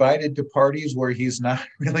being invited to parties where he's not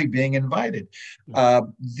really being invited.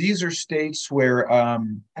 These are states where I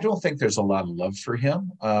don't think there's a lot of love for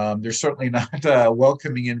him. They're certainly not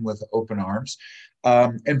welcoming in with open arms.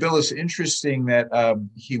 And Bill, it's interesting that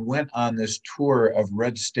he went on this tour of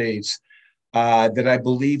red states that I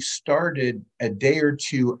believe started a day or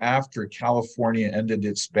two after California ended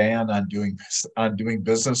its ban on doing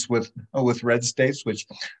business with red states,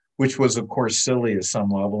 which was, of course, silly at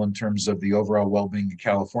some level in terms of the overall well-being of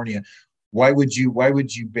California. Why would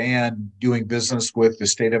you ban doing business with the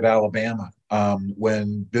state of Alabama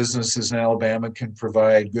when businesses in Alabama can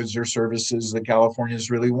provide goods or services that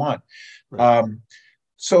Californians really want? Right.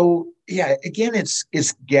 So yeah, again,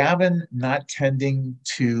 it's Gavin not tending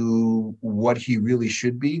to what he really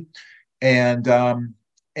should be, and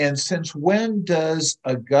since when does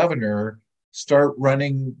a governor start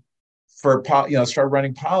running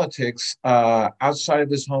politics outside of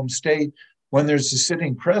his home state, when there's a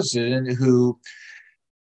sitting president who,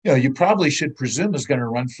 you probably should presume is going to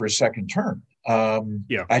run for a second term?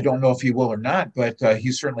 I don't know if he will or not, but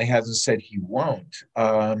he certainly hasn't said he won't.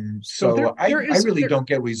 I really don't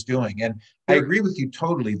get what he's doing. And I agree with you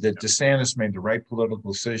totally that DeSantis made the right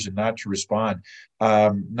political decision not to respond,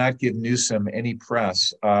 not give Newsom any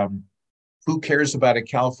press. Who cares about a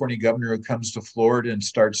California governor who comes to Florida and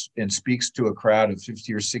speaks to a crowd of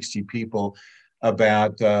 50 or 60 people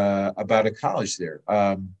about a college there?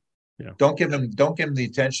 Don't give him the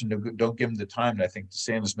attention. Don't give him the time. And I think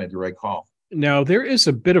DeSantis made the right call. Now, there is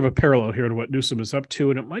a bit of a parallel here to what Newsom is up to,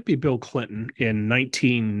 and it might be Bill Clinton in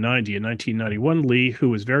 1990 and 1991, Lee, who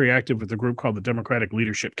was very active with a group called the Democratic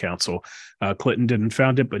Leadership Council. Clinton didn't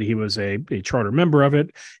found it, but he was a charter member of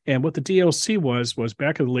it. And what the DLC was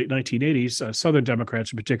back in the late 1980s, Southern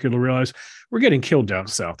Democrats in particular realized we're getting killed down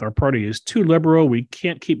south. Our party is too liberal. We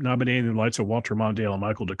can't keep nominating the likes of Walter Mondale and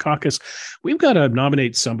Michael Dukakis. We've got to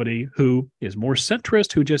nominate somebody who is more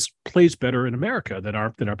centrist, who just plays better in America than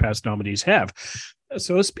our past nominees have.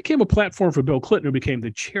 So this became a platform for Bill Clinton, who became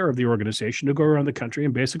the chair of the organization, to go around the country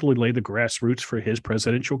and basically lay the grassroots for his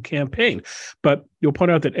presidential campaign. But you'll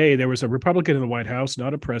point out that A, there was a Republican in the White House,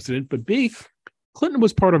 not a president, but B, Clinton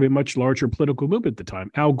was part of a much larger political movement at the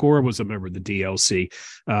time. Al Gore was a member of the DLC.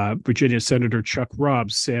 Virginia Senator Chuck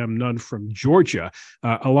Robb, Sam Nunn from Georgia,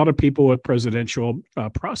 a lot of people with presidential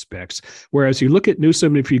prospects. Whereas you look at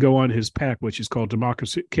Newsom, if you go on his PAC, which is called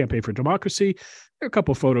Democracy Campaign for Democracy, there are a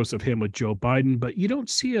couple of photos of him with Joe Biden, but you don't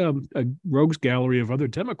see a rogues gallery of other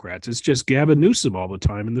Democrats. It's just Gavin Newsom all the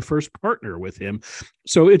time and the first partner with him.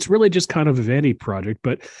 So it's really just kind of a vanity project.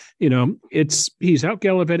 But, he's out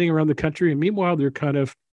gallivanting around the country. And meanwhile, there are kind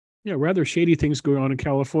of, rather shady things going on in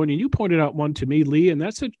California. And you pointed out one to me, Lee, and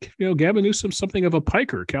that's that, Gavin Newsom's something of a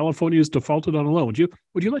piker. California has defaulted on a loan.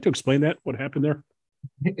 Would you like to explain that? What happened there?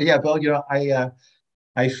 Yeah, Bill,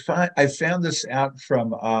 I found this out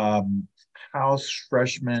from House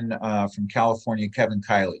freshman from California, Kevin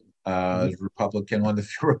Kiley, Republican, one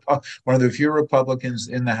of the few Republicans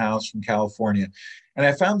in the House from California, and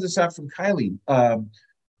I found this out from Kiley,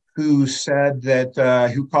 who said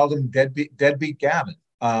that who called him deadbeat Gavin.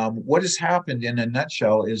 What has happened in a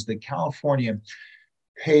nutshell is that California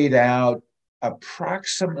paid out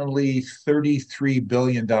approximately $33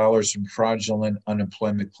 billion in fraudulent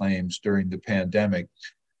unemployment claims during the pandemic,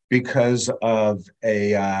 because of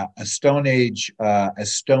a Stone Age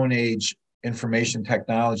information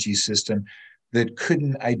technology system that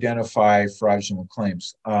couldn't identify fraudulent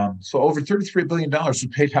claims. So over $33 billion was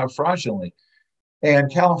paid out fraudulently.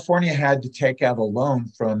 And California had to take out a loan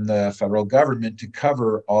from the federal government to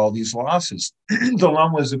cover all these losses. The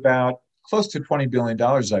loan was about close to $20 billion,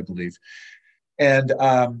 I believe. And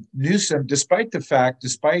Newsom, despite the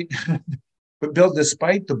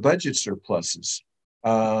budget surpluses,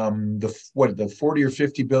 the $40 or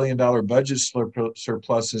 $50 billion budget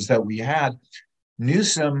surpluses that we had,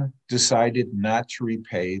 Newsom decided not to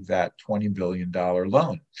repay that $20 billion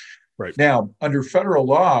loan. Right. Now, under federal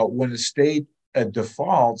law, when a state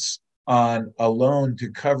defaults on a loan to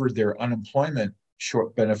cover their unemployment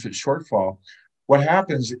benefit shortfall, what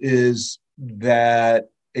happens is that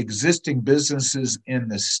existing businesses in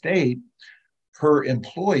the state, per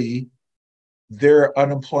employee, their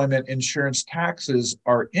unemployment insurance taxes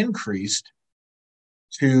are increased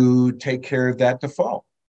to take care of that default.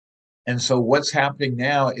 And so what's happening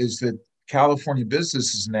now is that California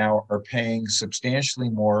businesses now are paying substantially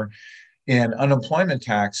more in unemployment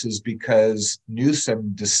taxes because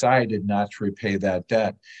Newsom decided not to repay that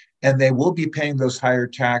debt. And they will be paying those higher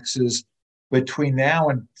taxes between now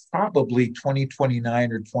and probably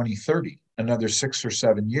 2029 or 2030, another 6 or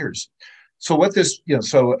 7 years. So what this,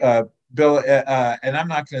 Bill, and I'm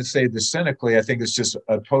not going to say this cynically, I think it's just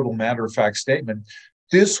a total matter-of-fact statement.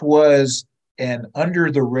 This was an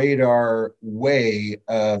under-the-radar way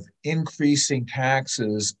of increasing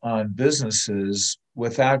taxes on businesses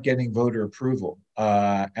without getting voter approval.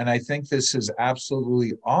 And I think this is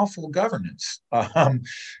absolutely awful governance.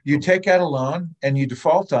 You take out a loan and you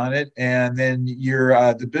default on it, and then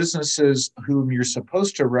the businesses whom you're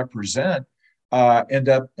supposed to represent end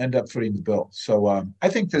up footing the bill. So I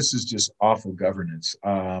think this is just awful governance,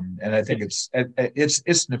 and I think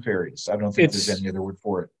it's nefarious. I don't think there's any other word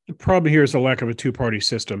for it. The problem here is the lack of a two-party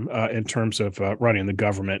system in terms of running the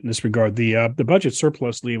government. In this regard, the budget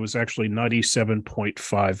surplus, Lee, was actually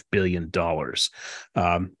 $97.5 billion.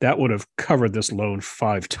 That would have covered this loan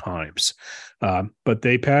 5 times. But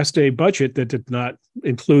they passed a budget that did not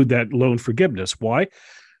include that loan forgiveness. Why?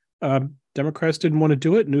 Democrats didn't want to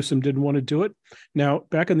do it. Newsom didn't want to do it. Now,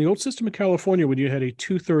 back in the old system of California, when you had a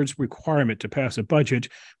 2/3 requirement to pass a budget,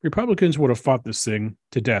 Republicans would have fought this thing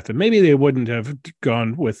to death. And maybe they wouldn't have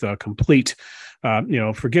gone with complete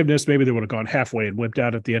forgiveness. Maybe they would have gone halfway and whipped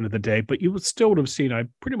out at the end of the day. But you would have seen, I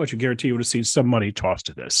pretty much guarantee you would have seen some money tossed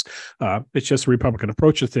to this. It's just a Republican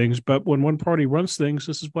approach to things. But when one party runs things,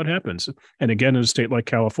 this is what happens. And again, in a state like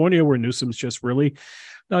California, where Newsom's just really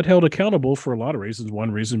not held accountable for a lot of reasons. One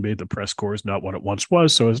reason being the press corps is not what it once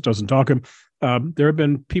was, so it doesn't talk him. There have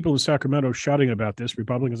been people in Sacramento shouting about this.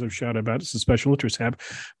 Republicans have shouted about it. Some special interests have,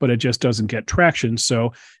 but it just doesn't get traction.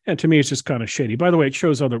 So, and to me, it's just kind of shady. By the way, it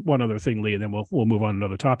shows one other thing, Lee, and then we'll move on to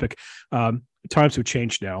another topic. Times have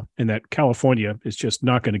changed now, and that California is just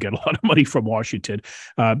not going to get a lot of money from Washington.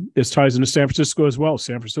 This ties into San Francisco as well.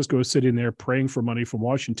 San Francisco is sitting there praying for money from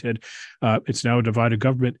Washington. It's now a divided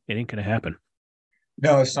government. It ain't going to happen.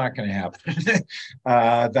 No, it's not going to happen.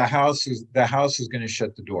 The House is going to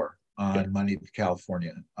shut the door on money to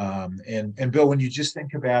California. And Bill, when you just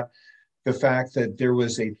think about the fact that there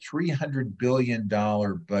was a $300 billion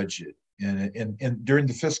budget in during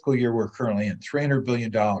the fiscal year we're currently in, $300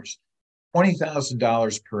 billion,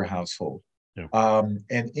 $20,000 per household. Yeah.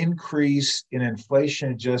 An increase in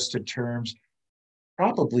inflation-adjusted terms,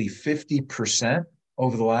 probably 50%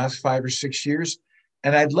 over the last 5 or 6 years.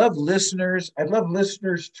 And I'd love listeners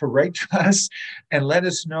to write to us and let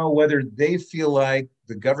us know whether they feel like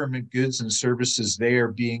the government goods and services they are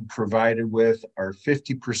being provided with are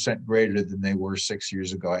 50% greater than they were 6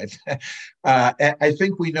 years ago. I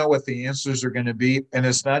think we know what the answers are going to be, and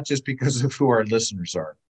it's not just because of who our listeners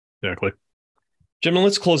are. Exactly. Gentlemen,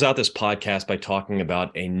 let's close out this podcast by talking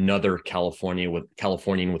about another Californian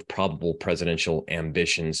with probable presidential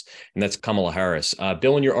ambitions, and that's Kamala Harris.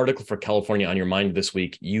 Bill, in your article for California on Your Mind this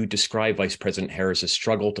week, you describe Vice President Harris's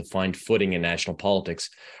struggle to find footing in national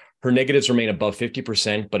politics. Her negatives remain above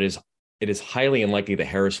 50%, but it is highly unlikely that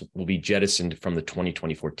Harris will be jettisoned from the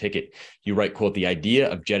 2024 ticket. You write, quote, "The idea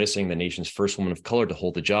of jettisoning the nation's first woman of color to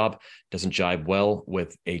hold the job doesn't jive well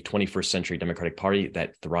with a 21st century Democratic Party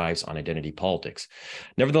that thrives on identity politics."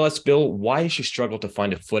 Nevertheless, Bill, why has she struggled to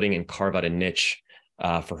find a footing and carve out a niche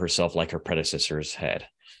for herself like her predecessors had?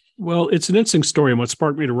 Well, it's an interesting story. And what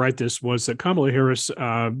sparked me to write this was that Kamala Harris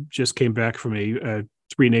just came back from a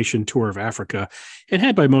three-nation tour of Africa and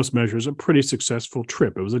had, by most measures, a pretty successful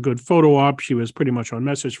trip. It was a good photo op. She was pretty much on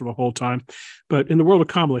message for the whole time. But in the world of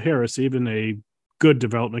Kamala Harris, even a good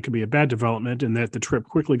development can be a bad development, in that the trip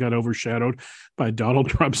quickly got overshadowed by Donald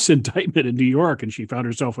Trump's indictment in New York, and she found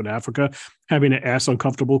herself in Africa having to answer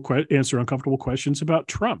uncomfortable questions about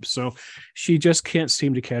Trump. So she just can't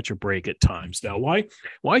seem to catch a break at times. Now, why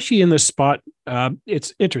is she in this spot?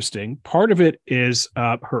 It's interesting. Part of it is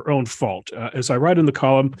her own fault. As I write in the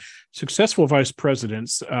column, successful vice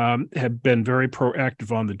presidents have been very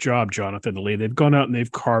proactive on the job, Jonathan Lee. They've gone out and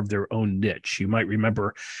they've carved their own niche. You might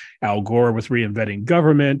remember Al Gore with reinventing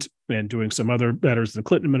government and doing some other matters in the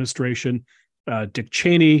Clinton administration. Dick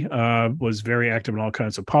Cheney was very active in all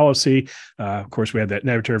kinds of policy. Of course, we had that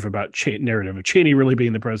narrative of Cheney really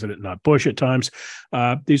being the president, not Bush at times.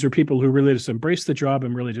 These are people who really just embraced the job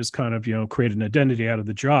and really just kind of, create an identity out of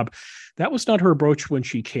the job. That was not her approach when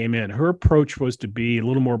she came in. Her approach was to be a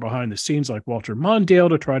little more behind the scenes, like Walter Mondale,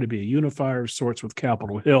 to try to be a unifier of sorts with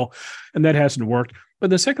Capitol Hill, and that hasn't worked. But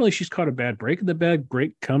then secondly, she's caught a bad break, and the bad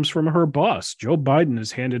break comes from her boss. Joe Biden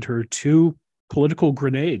has handed her two political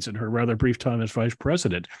grenades in her rather brief time as vice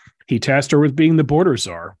president. He tasked her with being the border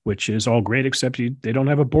czar, which is all great, except they don't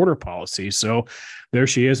have a border policy. So there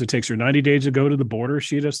she is. It takes her 90 days to go to the border.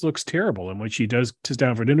 She just looks terrible. And when she does sit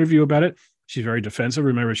down for an interview about it, she's very defensive.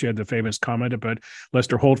 Remember, she had the famous comment about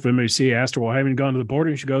Lester Holt from NBC asked her, "Well, I haven't gone to the border."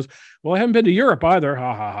 And she goes, "Well, I haven't been to Europe either."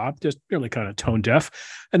 Ha, ha, ha. Just really kind of tone deaf.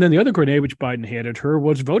 And then the other grenade which Biden handed her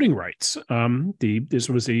was voting rights. This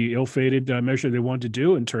was the ill-fated measure they wanted to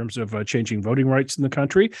do in terms of changing voting rights in the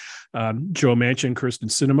country. Joe Manchin, Kyrsten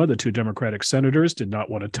Sinema, the two Democratic senators, did not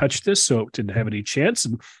want to touch this, so it didn't have any chance.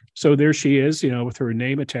 And so there she is, with her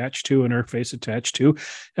name attached to and her face attached to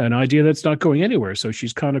an idea that's not going anywhere. So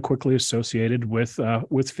she's kind of quickly associated with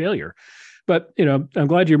failure. But, I'm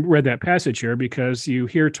glad you read that passage here, because you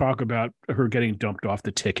hear talk about her getting dumped off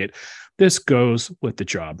the ticket. This goes with the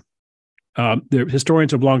job. The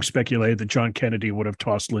historians have long speculated that John Kennedy would have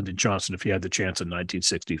tossed Lyndon Johnson if he had the chance in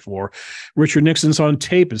 1964. Richard Nixon's on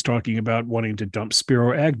tape is talking about wanting to dump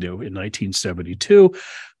Spiro Agnew in 1972.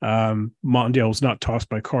 Mondale was not tossed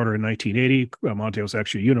by Carter in 1980. Mondale was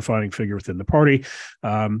actually a unifying figure within the party.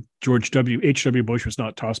 George H.W. Bush was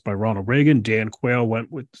not tossed by Ronald Reagan. Dan Quayle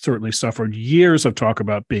certainly suffered years of talk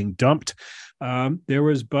about being dumped. There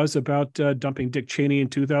was buzz about dumping Dick Cheney in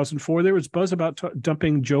 2004. There was buzz about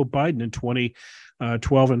dumping Joe Biden in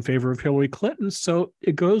 2012 in favor of Hillary Clinton. So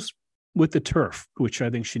it goes with the turf, which I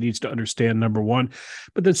think she needs to understand, number one.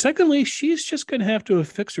 But then secondly, she's just going to have to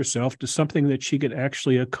affix herself to something that she can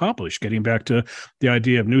actually accomplish. Getting back to the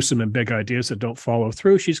idea of Newsom and big ideas that don't follow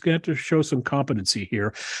through, she's going to have to show some competency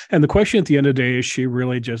here. And the question at the end of the day, is she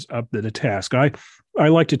really just up to the task? I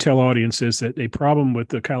like to tell audiences that a problem with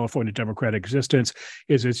the California Democratic existence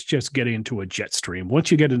is it's just getting into a jet stream. Once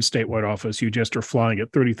you get in statewide office, you just are flying at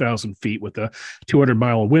 30,000 feet with a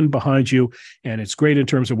 200-mile wind behind you. And it's great in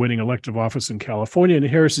terms of winning elective office in California. In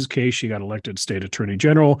Harris's case, she got elected state attorney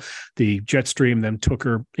general. The jet stream then took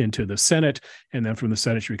her into the Senate. And then from the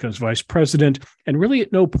Senate, she becomes vice president. And really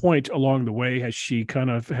at no point along the way has she kind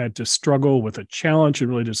of had to struggle with a challenge and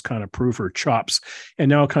really just kind of prove her chops. And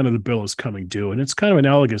now kind of the bill is coming due. And it's kind of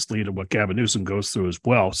analogously to what Gavin Newsom goes through as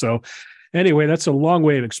well. So Anyway, that's a long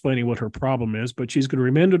way of explaining what her problem is, but she's going to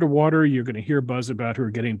remain underwater. You're going to hear buzz about her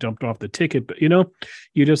getting dumped off the ticket. But,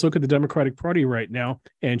 you just look at the Democratic Party right now,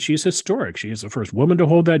 and she's historic. She is the first woman to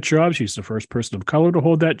hold that job. She's the first person of color to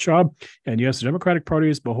hold that job. And yes, the Democratic Party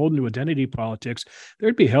is beholden to identity politics.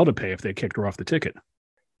 There'd be hell to pay if they kicked her off the ticket.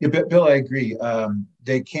 Yeah, Bill, I agree.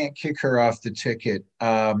 They can't kick her off the ticket.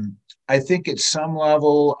 I think at some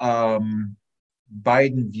level,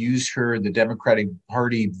 Biden views her, the Democratic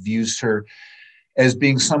Party views her as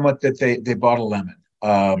being somewhat that they bought a lemon.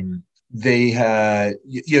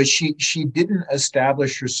 She didn't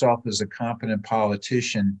establish herself as a competent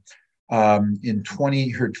politician in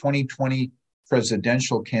her 2020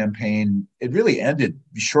 presidential campaign. It really ended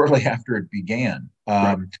shortly after it began.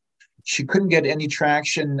 Right. She couldn't get any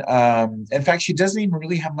traction. In fact, she doesn't even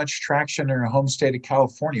really have much traction in her home state of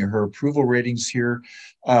California. Her approval ratings here,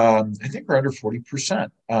 I think, are under 40%.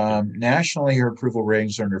 Nationally, her approval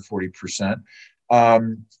ratings are under 40%.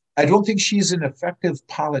 I don't think she's an effective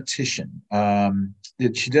politician.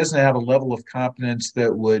 That she doesn't have a level of competence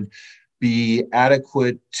that would be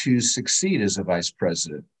adequate to succeed as a vice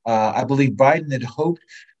president. I believe Biden had hoped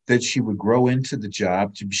that she would grow into the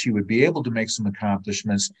job, she would be able to make some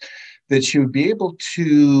accomplishments, that she would be able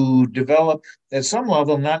to develop at some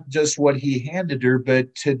level, not just what he handed her,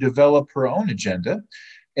 but to develop her own agenda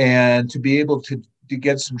and to be able to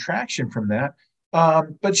get some traction from that.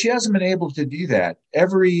 But she hasn't been able to do that.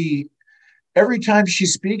 Every time she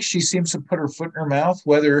speaks, she seems to put her foot in her mouth,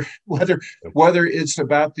 whether it's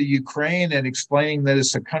about the Ukraine and explaining that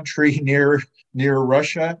it's a country near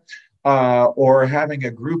Russia, or having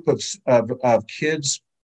a group of kids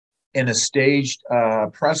in a staged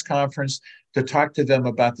press conference to talk to them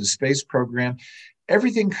about the space program.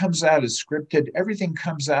 Everything comes out as scripted. Everything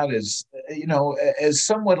comes out as, as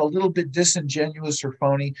somewhat a little bit disingenuous or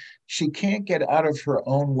phony. She can't get out of her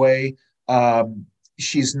own way.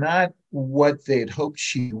 She's not what they had hoped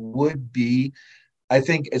she would be. I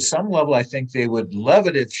think at some level, I think they would love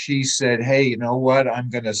it if she said, hey, you know what, I'm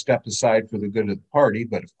going to step aside for the good of the party.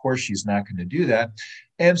 But of course, she's not going to do that.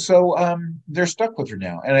 And so they're stuck with her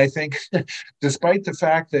now. And I think despite the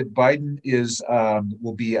fact that Biden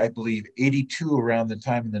will be, I believe, 82 around the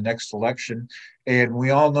time of the next election. And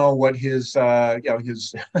we all know what his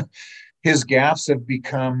gaffes have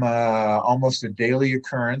become almost a daily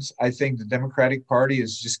occurrence. I think the Democratic Party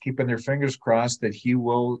is just keeping their fingers crossed that he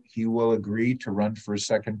will agree to run for a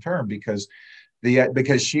second term because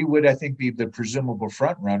she would, I think, be the presumable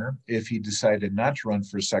front runner if he decided not to run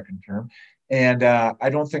for a second term. And I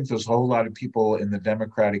don't think there's a whole lot of people in the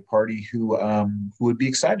Democratic Party who would be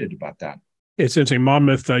excited about that. It's interesting.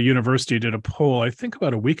 Monmouth University did a poll, I think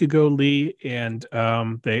about a week ago, Lee, and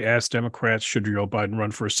they asked Democrats, should Joe Biden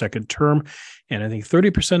run for a second term? And I think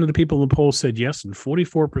 30% of the people in the poll said yes, and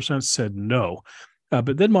 44% said no.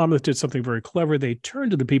 But then Monmouth did something very clever. They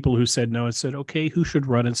turned to the people who said no and said, okay, who should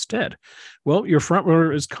run instead? Well, your front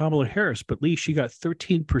runner is Kamala Harris, but Lee, she got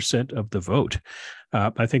 13% of the vote.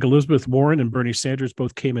 I think Elizabeth Warren and Bernie Sanders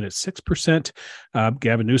both came in at 6%.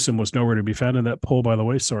 Gavin Newsom was nowhere to be found in that poll, by the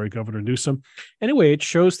way. Sorry, Governor Newsom. Anyway, it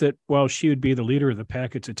shows that while she would be the leader of the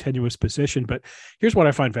pack, it's a tenuous position. But here's what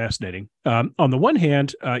I find fascinating. On the one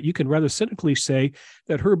hand, you can rather cynically say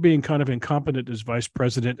that her being kind of incompetent as vice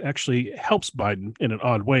president actually helps Biden in an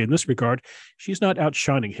odd way. In this regard, she's not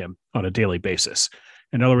outshining him on a daily basis.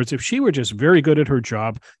 In other words, if she were just very good at her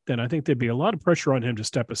job, then I think there'd be a lot of pressure on him to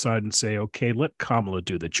step aside and say, okay, let Kamala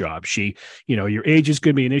do the job. Your age is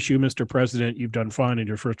going to be an issue, Mr. President. You've done fine in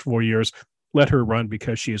your first 4 years. Let her run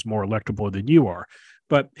because she is more electable than you are.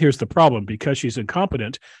 But here's the problem. Because she's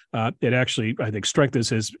incompetent, it actually, I think, strengthens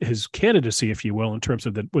his candidacy, if you will, in terms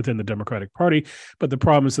of within the Democratic Party. But the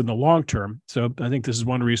problem is in the long term. So I think this is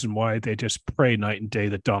one reason why they just pray night and day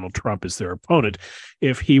that Donald Trump is their opponent.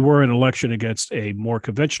 If he were an election against a more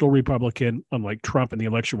conventional Republican, unlike Trump, and the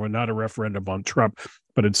election were not a referendum on Trump,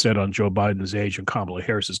 but instead on Joe Biden's age and Kamala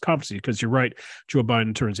Harris's competency, because you're right, Joe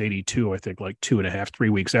Biden turns 82, I think, like 3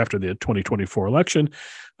 weeks after the 2024 election.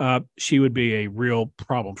 She would be a real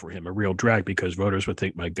problem for him, a real drag, because voters would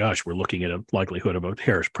think, my gosh, we're looking at a likelihood of a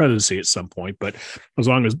Harris presidency at some point. But as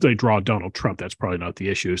long as they draw Donald Trump, that's probably not the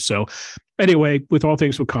issue. So anyway, with all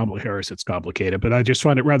things with Kamala Harris, it's complicated. But I just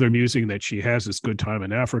find it rather amusing that she has this good time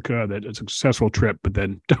in Africa, that it's a successful trip, but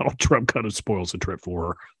then Donald Trump kind of spoils the trip for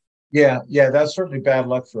her. Yeah, that's certainly bad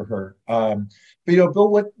luck for her. But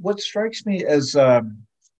Bill, what strikes me as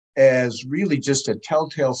really just a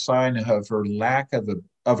telltale sign of her lack of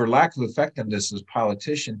effectiveness as a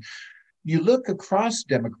politician, you look across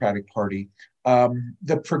the Democratic Party,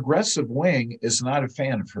 the progressive wing is not a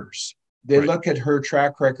fan of hers. They look at her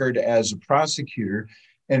track record as a prosecutor,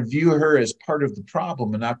 and view her as part of the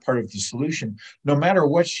problem and not part of the solution, no matter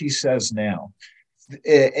what she says now.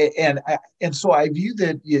 And so I view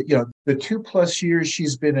that, the 2+ years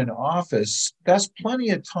she's been in office, that's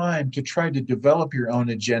plenty of time to try to develop your own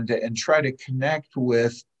agenda and try to connect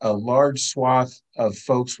with a large swath of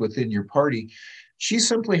folks within your party. She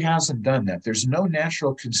simply hasn't done that. There's no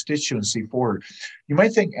natural constituency for her. You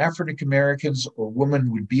might think African Americans or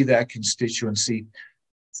women would be that constituency.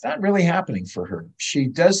 It's not really happening for her. She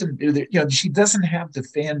doesn't have the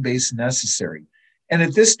fan base necessary. And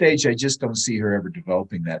at this stage, I just don't see her ever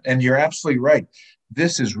developing that. And you're absolutely right.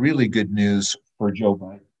 This is really good news for Joe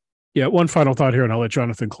Biden. Yeah, one final thought here, and I'll let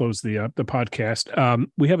Jonathan close the podcast.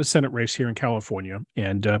 We have a Senate race here in California,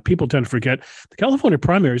 and people tend to forget the California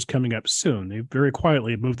primary is coming up soon. They very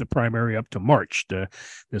quietly moved the primary up to March.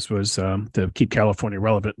 This was to keep California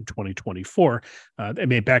relevant in 2024. It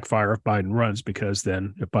may backfire if Biden runs, because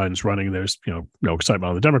then if Biden's running, there's no excitement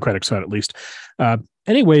on the Democratic side, at least.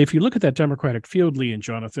 Anyway, if you look at that Democratic field, Lee and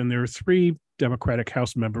Jonathan, there are 3 Democratic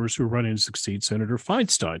House members who are running to succeed Senator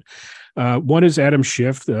Feinstein. One is Adam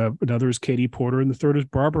Schiff, another is Katie Porter, and the third is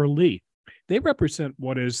Barbara Lee. They represent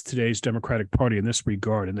what is today's Democratic Party in this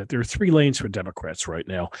regard, and that there are 3 lanes for Democrats right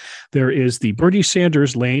now. There is the Bernie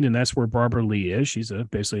Sanders lane, and that's where Barbara Lee is. She's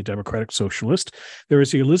basically a Democratic socialist. There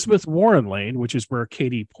is the Elizabeth Warren lane, which is where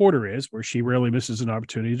Katie Porter is, where she rarely misses an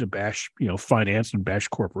opportunity to bash, finance and bash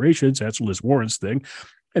corporations. That's Liz Warren's thing.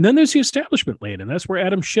 And then there's the establishment lane, and that's where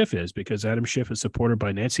Adam Schiff is, because Adam Schiff is supported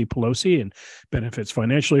by Nancy Pelosi and benefits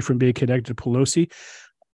financially from being connected to Pelosi.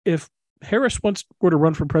 If Harris were to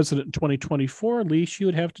run for president in 2024, Lee, she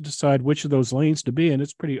would have to decide which of those lanes to be, and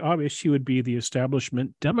it's pretty obvious she would be the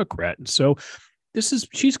establishment Democrat. And so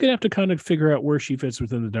she's going to have to kind of figure out where she fits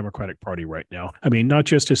within the Democratic Party right now. I mean, not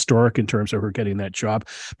just historic in terms of her getting that job,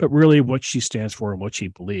 but really what she stands for and what she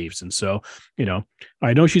believes. And so,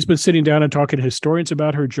 I know she's been sitting down and talking to historians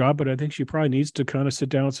about her job, but I think she probably needs to kind of sit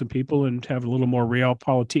down with some people and have a little more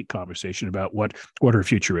realpolitik conversation about what her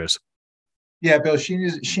future is. Yeah, Bill, she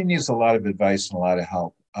needs a lot of advice and a lot of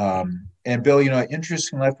help. And Bill,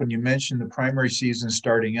 interesting enough, when you mentioned the primary season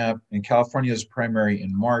starting up, and California's primary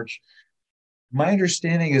in March, my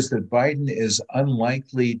understanding is that Biden is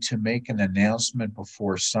unlikely to make an announcement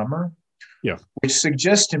before summer. Yeah, which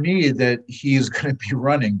suggests to me that he's going to be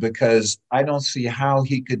running, because I don't see how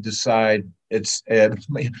he could decide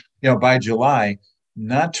by July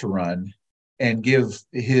not to run and give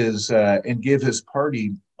his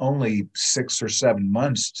party only 6 or 7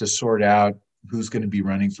 months to sort out who's going to be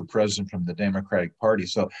running for president from the Democratic Party.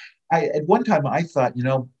 So at one time I thought,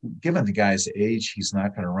 given the guy's age, he's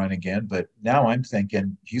not going to run again. But now I'm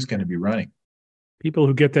thinking he's going to be running. People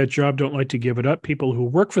who get that job don't like to give it up. People who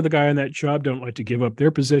work for the guy on that job don't like to give up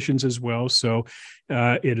their positions as well. So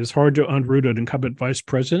it is hard to unroot an incumbent vice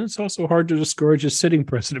president. It's also hard to discourage a sitting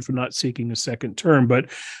president from not seeking a second term.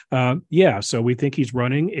 But so we think he's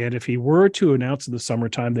running. And if he were to announce in the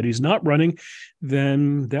summertime that he's not running,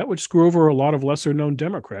 then that would screw over a lot of lesser known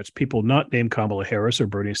Democrats. People not named Kamala Harris or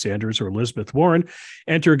Bernie Sanders or Elizabeth Warren.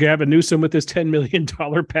 Enter Gavin Newsom with his $10 million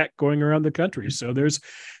pack going around the country. So there's,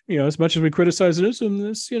 as much as we criticize Newsom,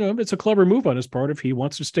 it's a clever move on his part if he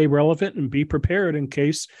wants to stay relevant and be prepared in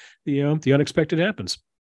case the unexpected happens.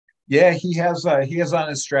 Yeah, he has on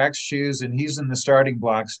his Strax shoes, and he's in the starting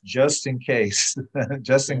blocks just in case,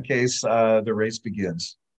 the race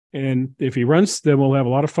begins. And if he runs, then we'll have a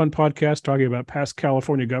lot of fun podcasts talking about past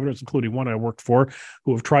California governors, including one I worked for,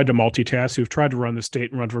 who have tried to multitask, who've tried to run the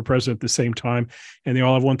state and run for president at the same time. And they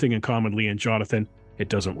all have one thing in common, Lee and Jonathan: it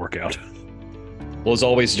doesn't work out. Well, as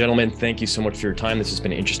always, gentlemen, thank you so much for your time. This has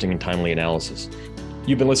been interesting and timely analysis.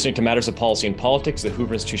 You've been listening to Matters of Policy and Politics, the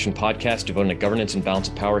Hoover Institution podcast devoted to governance and balance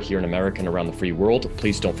of power here in America and around the free world.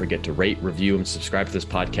 Please don't forget to rate, review, and subscribe to this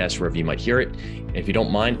podcast wherever you might hear it. And if you don't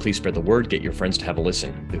mind, please spread the word. Get your friends to have a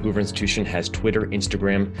listen. The Hoover Institution has Twitter,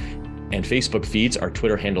 Instagram, and Facebook feeds. Our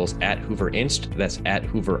Twitter handle is @HooverInst. That's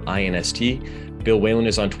 @HooverInst. Bill Whalen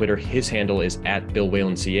is on Twitter. His handle is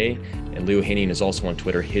 @BillWhalenCA. And Leo Ohanian is also on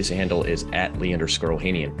Twitter. His handle is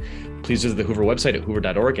 @Lee_Ohanian. Please visit the Hoover website at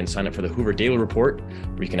hoover.org and sign up for the Hoover Daily Report,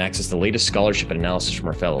 where you can access the latest scholarship and analysis from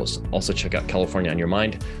our fellows. Also check out California on Your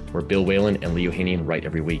Mind, where Bill Whalen and Leo Ohanian write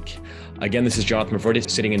every week. Again, this is Jonathan Movroydis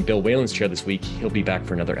sitting in Bill Whalen's chair this week. He'll be back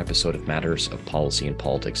for another episode of Matters of Policy and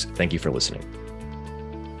Politics. Thank you for listening.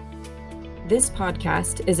 This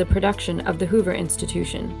podcast is a production of the Hoover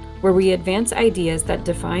Institution, where we advance ideas that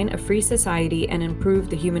define a free society and improve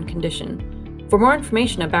the human condition. For more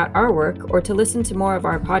information about our work, or to listen to more of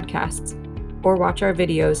our podcasts, or watch our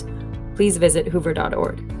videos, please visit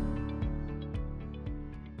hoover.org.